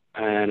 and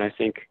I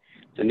think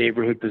the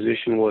neighborhood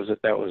position was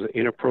that was an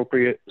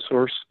inappropriate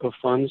source of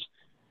funds.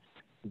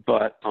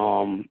 But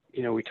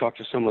we talked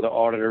to some of the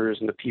auditors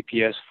and the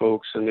PPS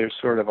folks, and they're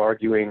sort of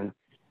arguing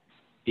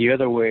the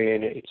other way,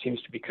 and it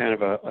seems to be kind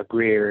of a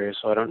gray area,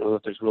 so I don't know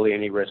that there's really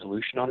any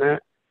resolution on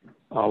that.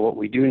 What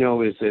we do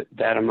know is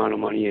that amount of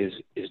money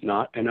is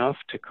not enough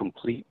to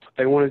complete what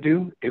they want to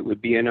do. It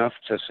would be enough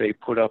to, say,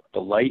 put up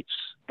the lights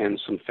and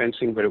some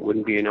fencing, but it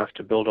wouldn't be enough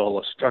to build all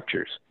the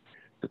structures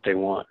that they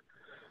want.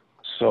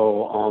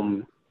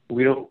 So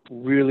we don't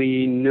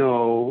really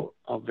know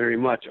very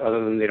much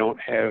other than they don't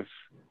have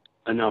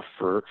enough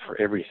for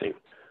everything.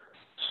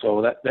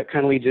 So that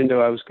kind of leads into,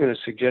 I was going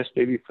to suggest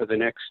maybe for the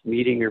next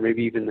meeting or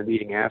maybe even the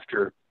meeting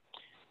after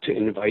to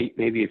invite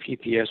maybe a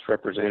PPS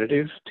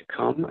representative to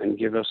come and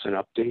give us an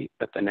update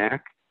at the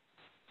NAC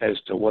as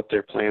to what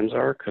their plans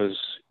are, because,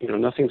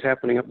 nothing's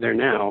happening up there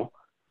now.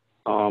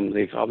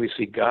 They've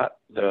obviously got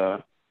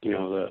the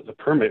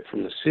permit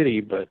from the city,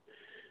 but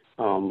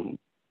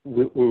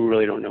we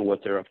really don't know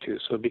what they're up to.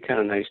 So it'd be kind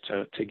of nice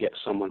to get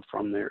someone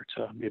from there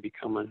to maybe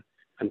come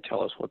and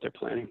tell us what they're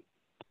planning.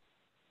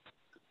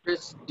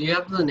 Chris, do you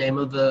have the name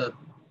of the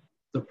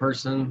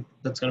person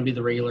that's going to be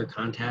the regular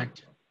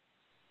contact?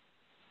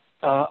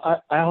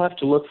 I'll have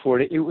to look for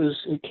it.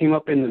 It came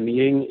up in the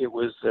meeting. It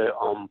was the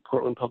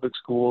Portland Public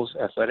Schools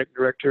athletic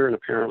director, and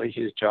apparently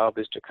his job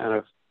is to kind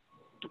of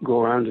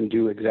go around and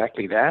do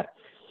exactly that.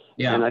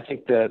 Yeah. And I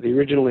think the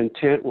original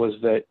intent was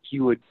that he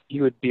would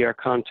be our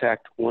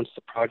contact once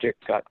the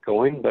project got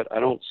going, but I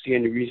don't see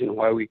any reason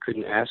why we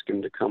couldn't ask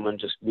him to come and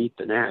just meet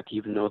the NAC,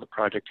 even though the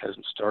project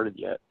hasn't started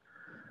yet.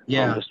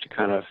 Yeah. Just to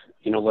kind of,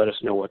 let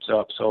us know what's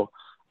up. So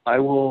I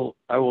will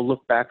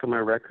look back on my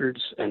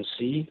records and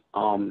see.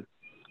 I've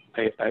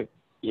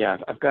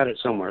got it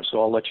somewhere,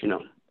 so I'll let you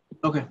know.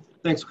 Okay.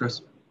 Thanks,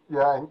 Chris.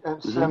 Yeah,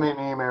 and send me an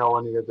email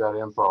when you get that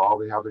info. I'll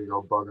be happy to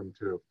go bug him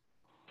too.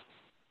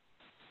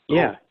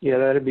 Yeah,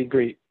 that'd be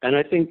great. And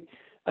I think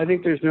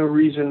there's no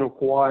reason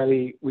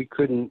why we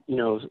couldn't,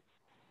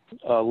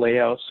 lay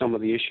out some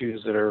of the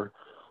issues that are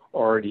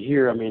already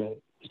here. I mean,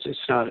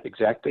 it's not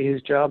exactly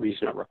his job. He's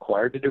not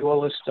required to do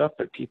all this stuff,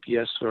 but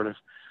PPS sort of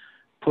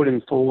put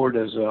him forward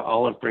as an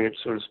olive branch,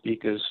 so to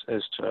speak, as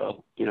to,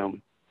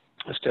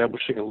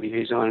 establishing a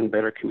liaison and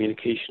better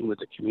communication with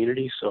the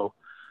community. So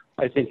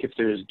I think if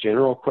there's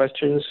general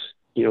questions,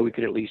 we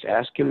could at least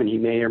ask him, and he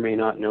may or may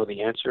not know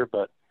the answer,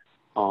 but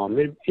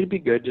it'd be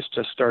good just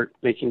to start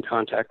making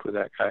contact with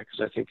that guy,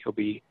 because I think he'll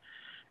be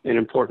an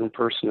important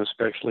person,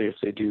 especially if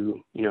they do,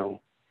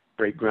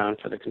 break ground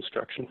for the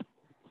construction.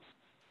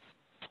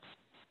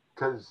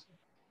 Because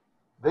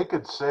they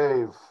could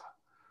save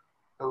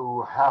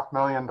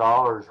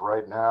 $500,000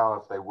 right now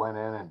if they went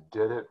in and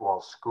did it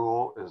while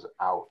school is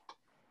out.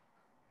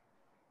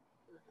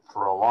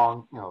 For a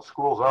long,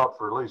 school's out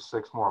for at least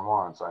 6 more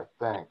months, I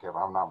think, if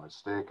I'm not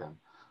mistaken.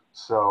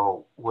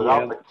 So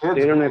without the kids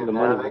being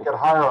there, they could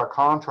hire a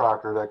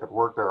contractor that could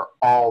work there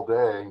all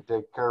day and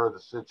take care of the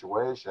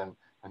situation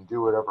and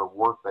do whatever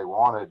work they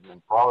wanted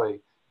and probably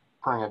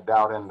bring it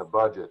down in the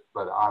budget.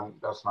 But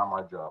that's not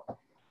my job.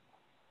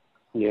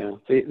 Yeah,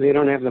 they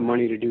don't have the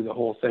money to do the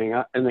whole thing.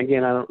 And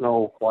again, I don't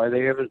know why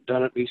they haven't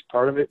done at least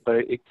part of it, but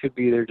it could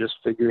be they're just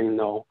figuring,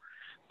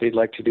 they'd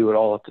like to do it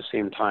all at the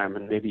same time,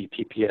 and maybe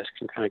PPS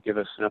can kind of give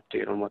us an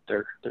update on what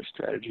their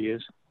strategy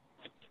is.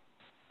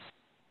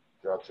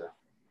 Gotcha.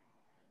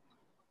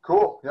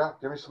 Cool. Yeah,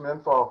 give me some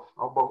info.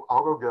 I'll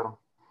go get them.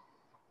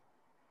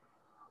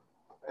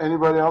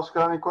 Anybody else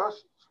got any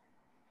questions?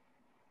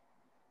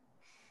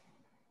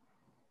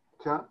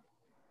 Ken?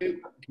 Can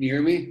you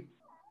hear me?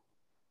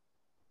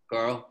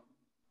 Carl?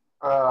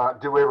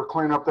 Did we ever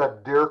clean up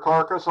that deer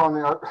carcass on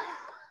the other?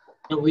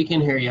 No, we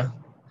can hear you.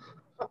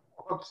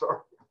 I'm sorry.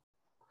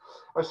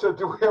 I said,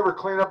 did we ever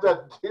clean up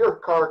that deer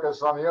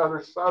carcass on the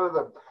other side of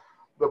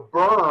the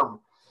berm?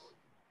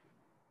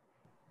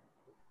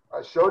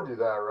 I showed you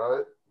that,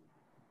 right?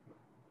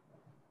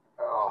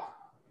 Oh.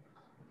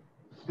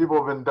 People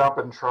have been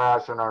dumping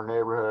trash in our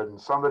neighborhood,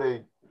 and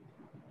somebody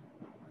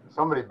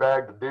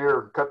bagged a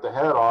deer, cut the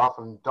head off,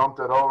 and dumped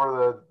it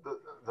over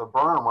the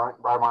berm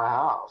right by my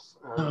house.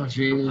 Oh,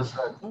 jeez.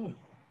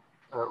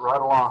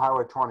 Right along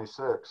Highway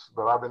 26.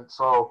 But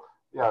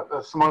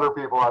some other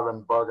people I've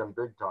been bugging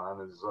big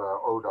time is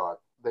ODOT.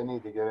 They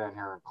need to get in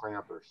here and clean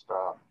up their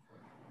stuff,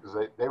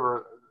 because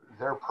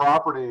their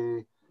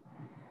property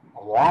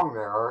along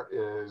there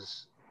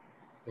is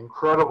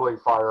incredibly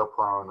fire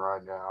prone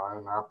right now,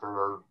 and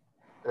after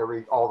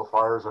all the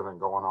fires have been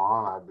going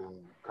on, I've been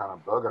kind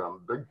of bugging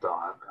them big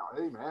time.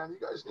 Hey man, you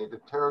guys need to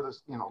tear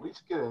this, at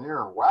least get in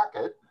here and whack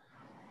it.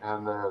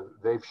 And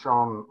they've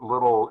shown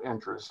little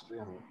interest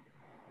in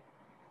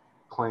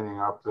cleaning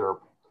up their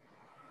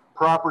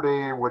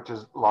property, which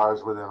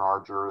lies within our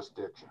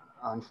jurisdiction,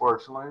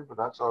 unfortunately, but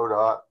that's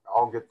ODOT.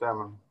 I'll get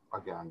them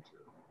again too.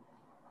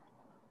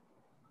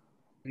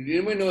 Does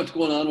anybody know what's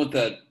going on with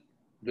that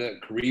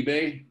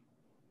Caribe?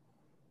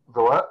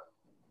 The what?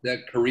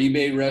 That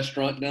Caribe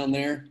restaurant down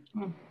there?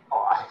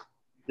 Oh,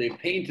 They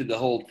painted the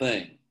whole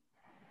thing.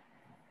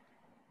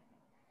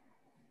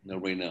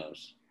 Nobody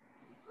knows.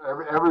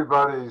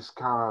 Everybody's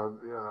kind of,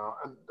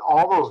 and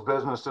all those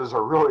businesses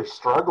are really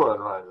struggling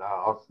right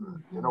now.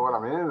 You know what I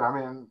mean? I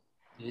mean,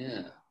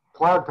 Yeah.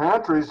 Plaid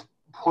Pantry's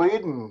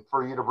pleading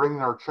for you to bring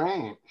their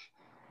change.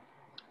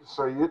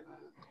 So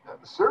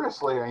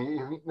seriously,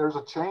 there's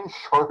a change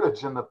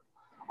shortage on the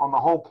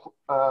whole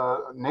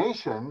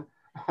nation.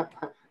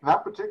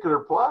 That particular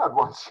Plaid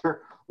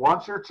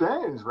wants your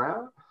change,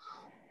 man.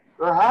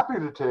 They're happy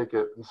to take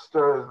it.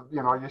 Instead of,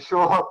 you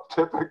show up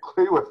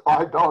typically with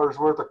 $5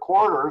 worth of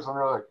quarters and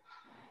they're like,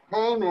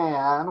 hey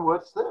man,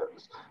 what's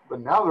this? But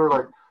now they're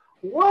like,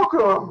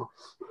 welcome.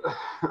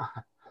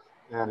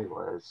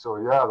 Anyway, so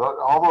yeah,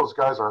 all those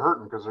guys are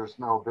hurting because there's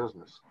no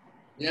business.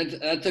 Yeah,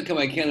 that's how come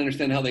I can't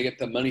understand how they get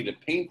the money to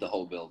paint the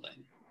whole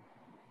building.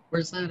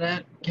 Where's that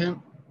at, Kent?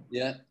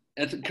 Yeah,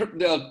 that's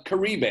the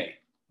Caribe.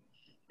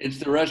 It's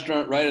the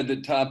restaurant right at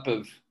the top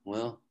of,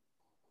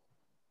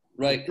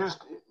 right.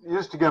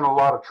 Used to get in a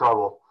lot of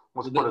trouble.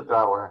 Let's put it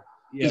that way.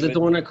 Yeah, is it the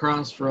one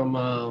across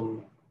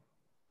from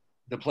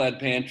the Plaid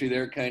Pantry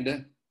there, kind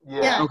of?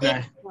 Yeah.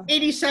 Okay.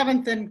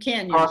 87th and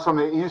Canyon. Across from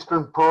the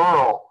Eastern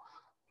Pearl.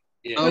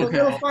 Yeah. Okay.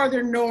 A little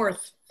farther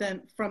north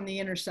than from the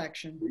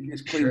intersection.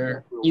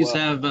 Sure. Used to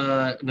have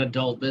an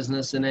adult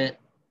business in it.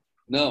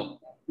 No,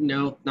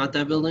 not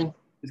that building.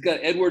 It's got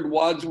Edward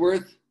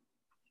Wadsworth,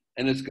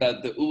 and it's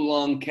got the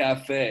Oolong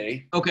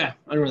Cafe. Okay,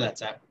 I know where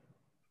that's at.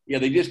 Yeah,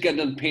 they just got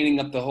done painting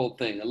up the whole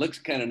thing. It looks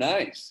kind of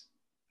nice.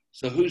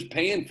 So who's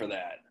paying for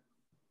that?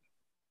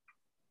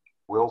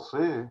 We'll see.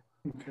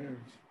 Okay.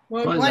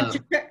 Well, why don't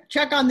you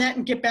check on that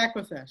and get back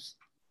with us?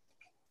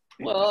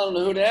 Well, I don't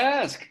know who to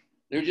ask.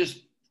 They're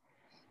just,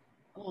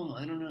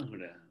 I don't know who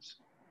to ask.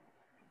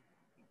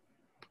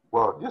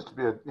 Well, it used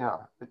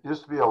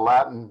to be a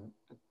Latin,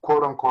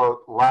 quote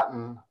unquote,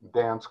 Latin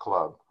dance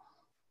club,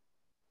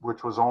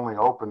 which was only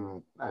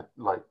open at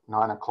like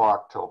 9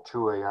 o'clock till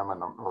 2 a.m.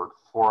 or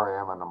 4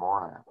 a.m. in the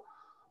morning.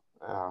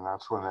 And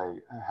that's when they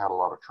had a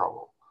lot of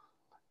trouble.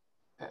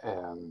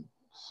 And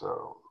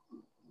so,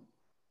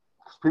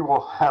 because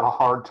people had a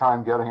hard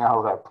time getting out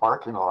of that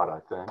parking lot, I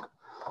think.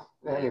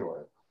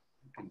 Anyway.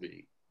 Could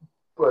be.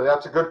 But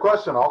that's a good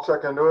question. I'll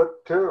check into it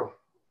too.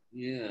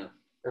 Yeah.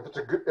 If it's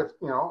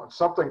it's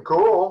something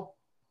cool.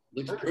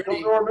 Looks hey, pretty.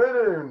 Come to our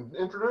meeting.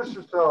 Introduce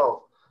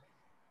yourself.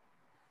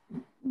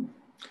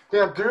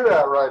 Can't do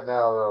that right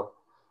now, though.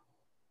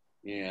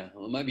 Yeah,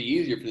 well, it might be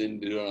easier for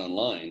them to do it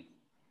online.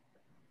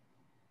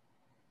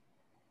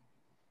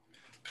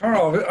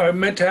 Carl, I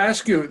meant to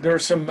ask you,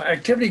 there's some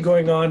activity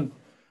going on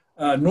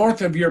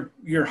north of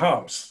your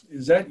house.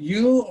 Is that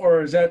you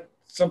or is that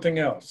something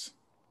else?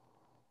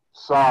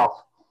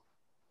 South.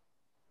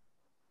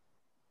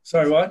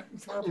 Sorry, what?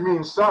 You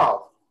mean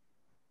south?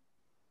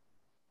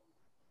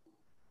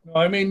 No,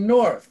 I mean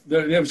north.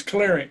 There was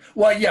clearing.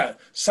 Well, yeah,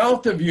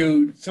 south of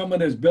you,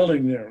 someone is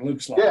building there, it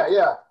looks like.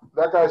 Yeah.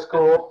 That guy's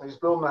cool. He's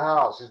building a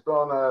house. He's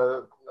building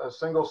a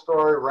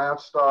single-story ranch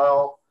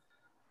style.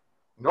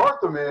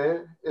 North of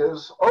me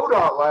is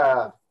ODOT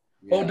land.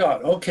 Yeah.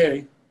 ODOT,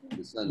 okay.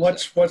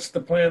 What's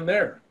the plan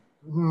there?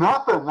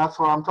 Nothing. That's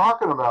what I'm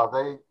talking about.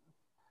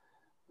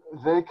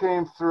 They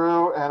came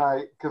through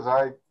and because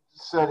I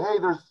said, hey,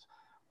 there's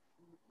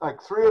like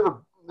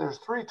there's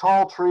three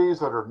tall trees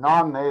that are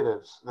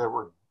non-natives that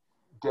were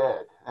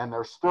dead, and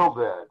they're still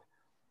dead,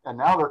 and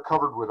now they're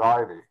covered with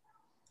ivy.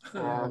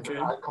 And okay.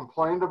 I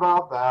complained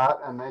about that,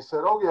 and they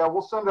said, oh yeah,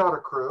 we'll send out a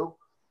crew.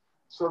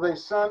 So they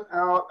sent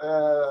out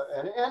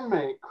an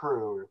inmate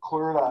crew to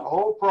clear that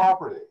whole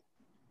property.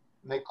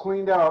 And they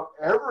cleaned out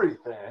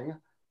everything,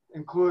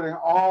 including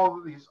all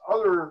of these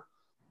other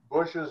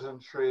bushes and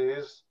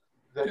trees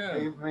that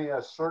gave me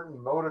a certain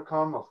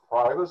modicum of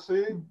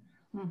privacy.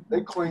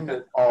 They cleaned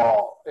it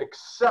all,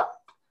 except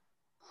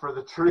for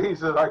the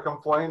trees that I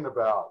complained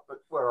about,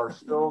 but are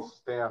still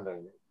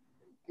standing.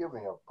 Give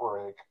me a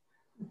break.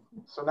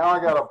 So now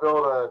I got to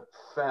build a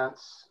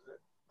fence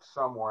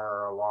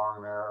somewhere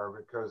along there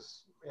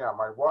because,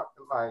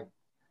 my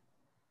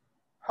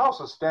house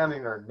is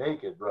standing there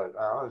naked right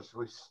now as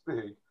we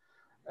speak.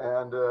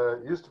 And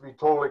it used to be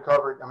totally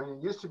covered. I mean,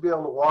 it used to be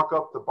able to walk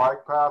up the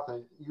bike path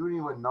and you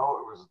wouldn't even know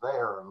it was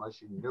there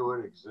unless you knew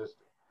it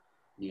existed.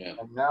 Yeah.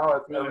 And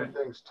now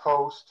everything's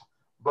toast.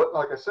 But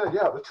like I said,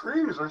 the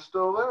trees are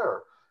still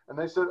there. And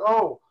they said,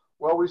 oh,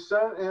 well, we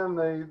sent in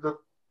the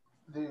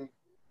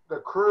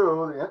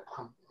crew,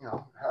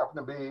 happen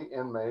to be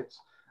inmates,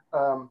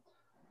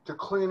 to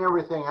clean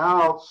everything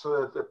out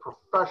so that the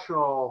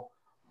professional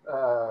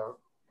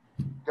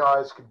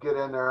guys could get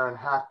in there and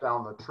hack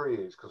down the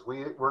trees because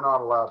we're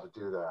not allowed to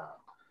do that.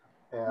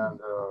 And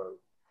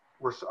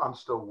I'm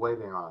still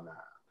waiting on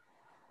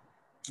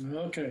that.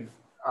 Okay.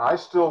 I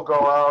still go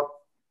out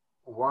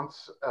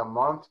once a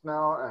month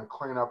now and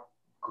clean up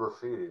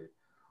graffiti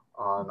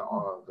on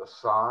the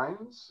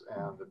signs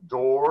and the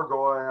door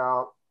going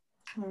out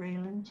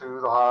to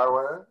the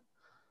highway.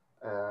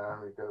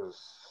 And because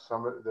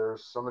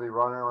there's somebody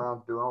running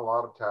around doing a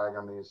lot of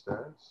tagging these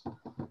days.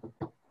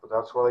 But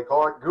that's why they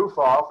call it goof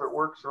off. It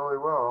works really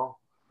well.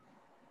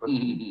 But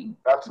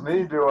that's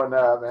me doing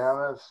that,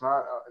 man. It's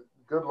not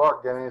good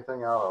luck getting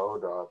anything out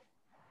of ODOT.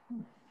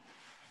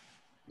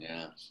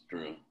 Yeah, it's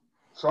true.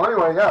 So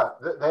anyway, yeah,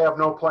 they have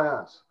no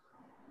plans.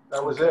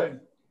 That was it.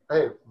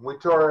 Hey, we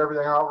tore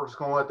everything out. We're just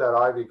going to let that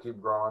ivy keep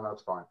growing.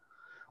 That's fine.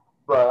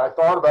 But I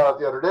thought about it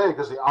the other day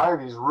because the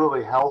ivy's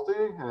really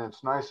healthy and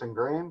it's nice and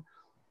green.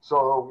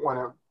 So when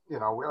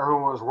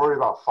everyone was worried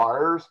about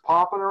fires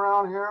popping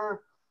around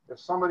here, if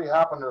somebody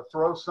happened to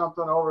throw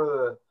something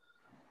over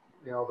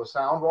the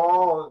sound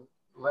wall and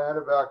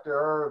landed back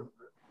there,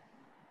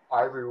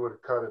 ivy would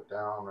have cut it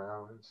down,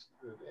 man.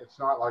 It's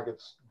not like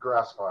it's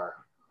grass fire,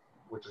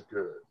 which is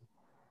good.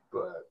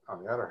 But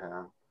on the other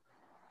hand,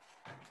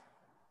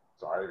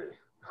 it's ivy.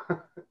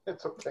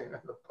 It's a pain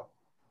in the butt.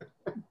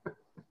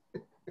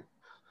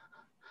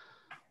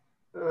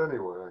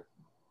 Anyway.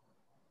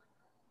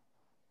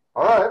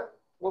 All right,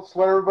 let's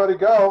let everybody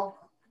go.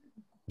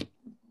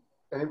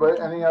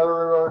 Any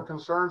other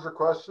concerns or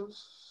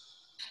questions?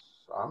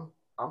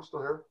 I'm still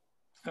here.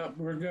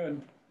 We're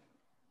good.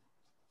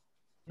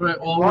 All right,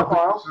 well, we'll work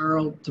with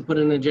Carl to put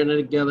an agenda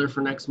together for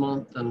next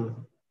month and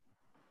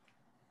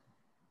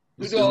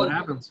see what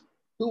happens.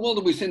 Who all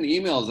did we send the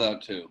emails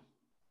out to?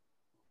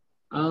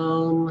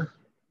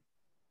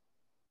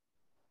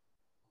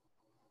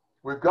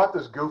 We've got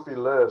this goofy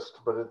list,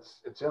 but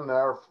it's in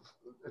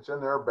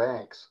their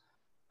banks.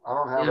 I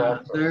don't have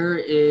access. There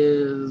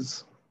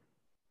is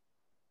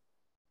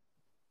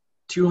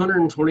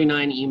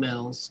 229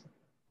 emails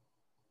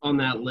on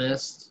that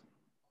list,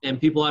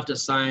 and people have to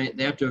sign.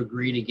 They have to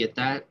agree to get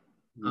that.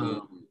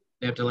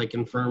 They have to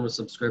confirm a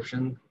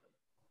subscription,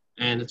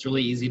 and it's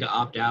really easy to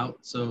opt out.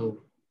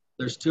 So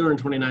there's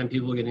 229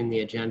 people getting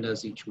the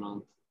agendas each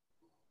month.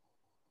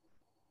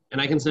 And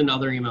I can send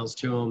other emails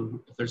to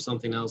them if there's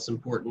something else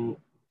important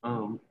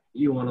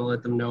you want to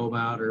let them know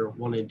about or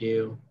want to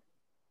do.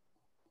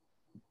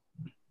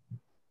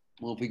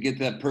 Well, if we get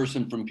that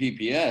person from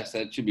PPS,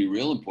 that should be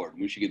real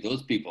important. We should get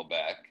those people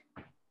back.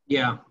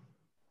 Yeah.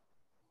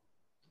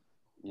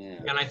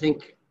 Yeah. And I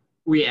think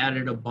we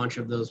added a bunch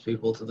of those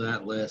people to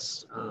that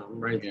list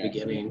right at the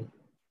beginning.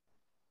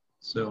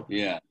 So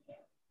yeah,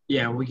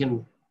 we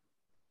can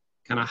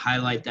kind of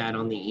highlight that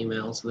on the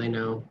email so they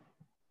know.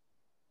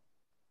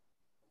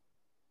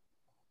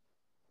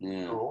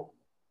 Yeah. Cool.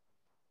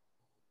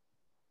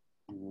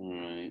 All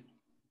right.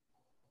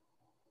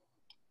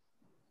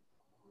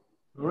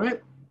 All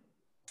right.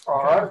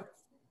 All right.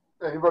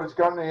 Anybody's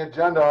got any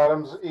agenda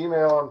items,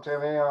 email them to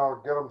me and I'll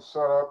get them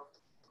set up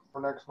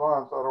for next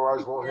month.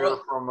 Otherwise, we'll hear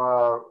from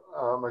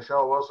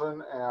Michelle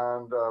Wilson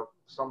and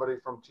somebody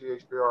from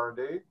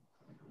THPR&D.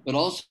 But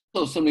also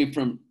somebody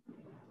from,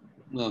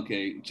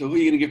 okay, so who are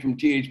you going to get from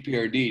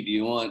THPRD? Do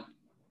you want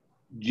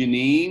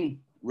Janine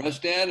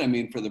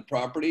Rustad, for the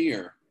property,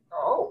 or?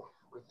 Oh,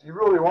 if you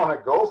really want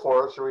to go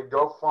for it, should we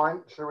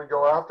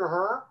go after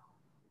her?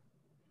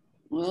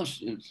 Well,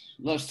 it's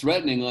less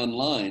threatening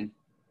online.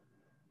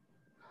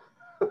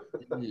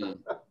 Yeah.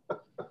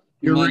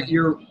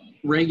 Your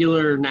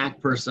regular NAC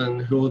person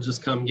who will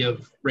just come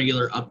give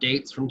regular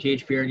updates from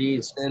THPRD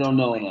is they don't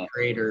know enough.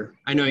 Creator.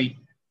 I know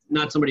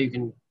not somebody who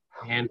can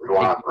handle. We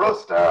want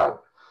Rustad.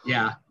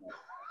 Yeah.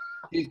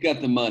 He's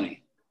got the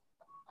money.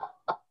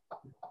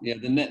 Yeah,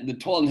 the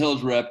Twelton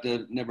Hills rep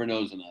never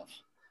knows enough.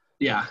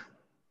 Yeah.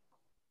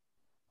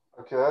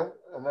 Okay,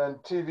 and then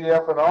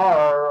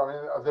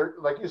TVF&R, they're,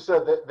 like you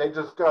said, they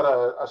just got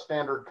a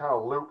standard kind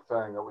of loop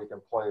thing that we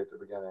can play at the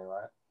beginning,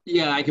 right?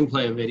 Yeah, I can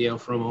play a video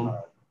from them.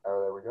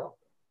 Oh, there we go.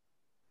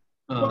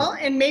 Well,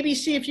 and maybe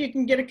see if you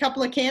can get a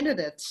couple of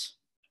candidates.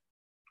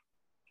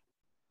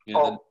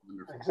 Yeah,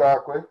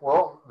 exactly.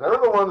 Well, they're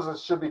the ones that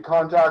should be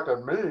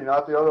contacting me,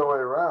 not the other way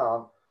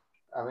around.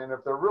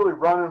 If they're really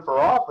running for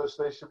office,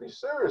 they should be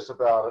serious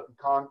about it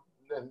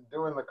and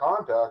doing the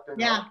contacting.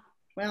 Yeah.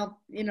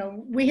 Well,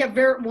 we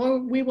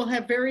will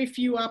have very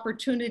few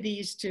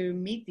opportunities to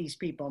meet these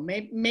people.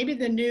 Maybe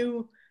the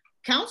new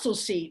council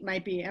seat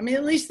might be.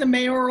 At least the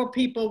mayoral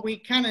people, we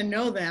kind of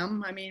know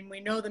them. We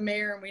know the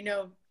mayor and we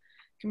know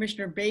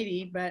Commissioner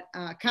Beatty, but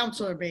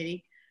Councilor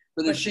Beatty.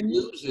 But if she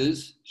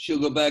loses, she'll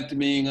go back to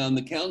being on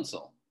the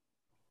council.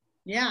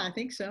 Yeah, I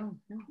think so.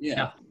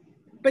 Yeah.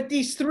 But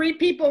these three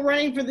people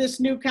running for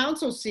this new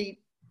council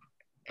seat,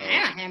 I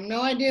have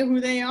no idea who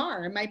they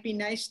are. It might be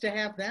nice to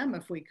have them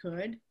if we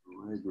could.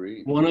 I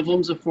agree. One of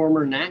them's a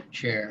former NAC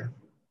chair,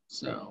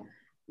 so.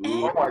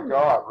 Oh my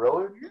God,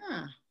 really?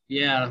 Yeah.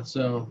 Yeah,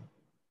 so I'm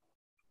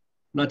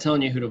not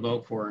telling you who to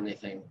vote for or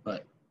anything,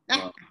 but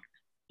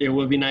It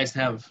would be nice to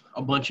have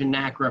a bunch of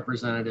NAC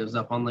representatives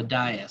up on the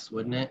dais,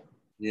 wouldn't it?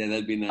 Yeah,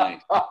 that'd be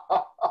nice.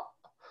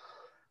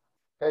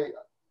 Hey,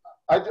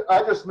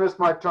 I just missed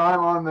my time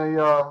on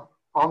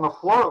the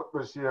float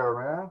this year,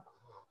 man.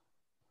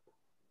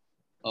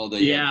 Oh,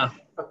 Yeah.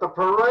 At the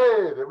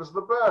parade, it was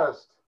the best.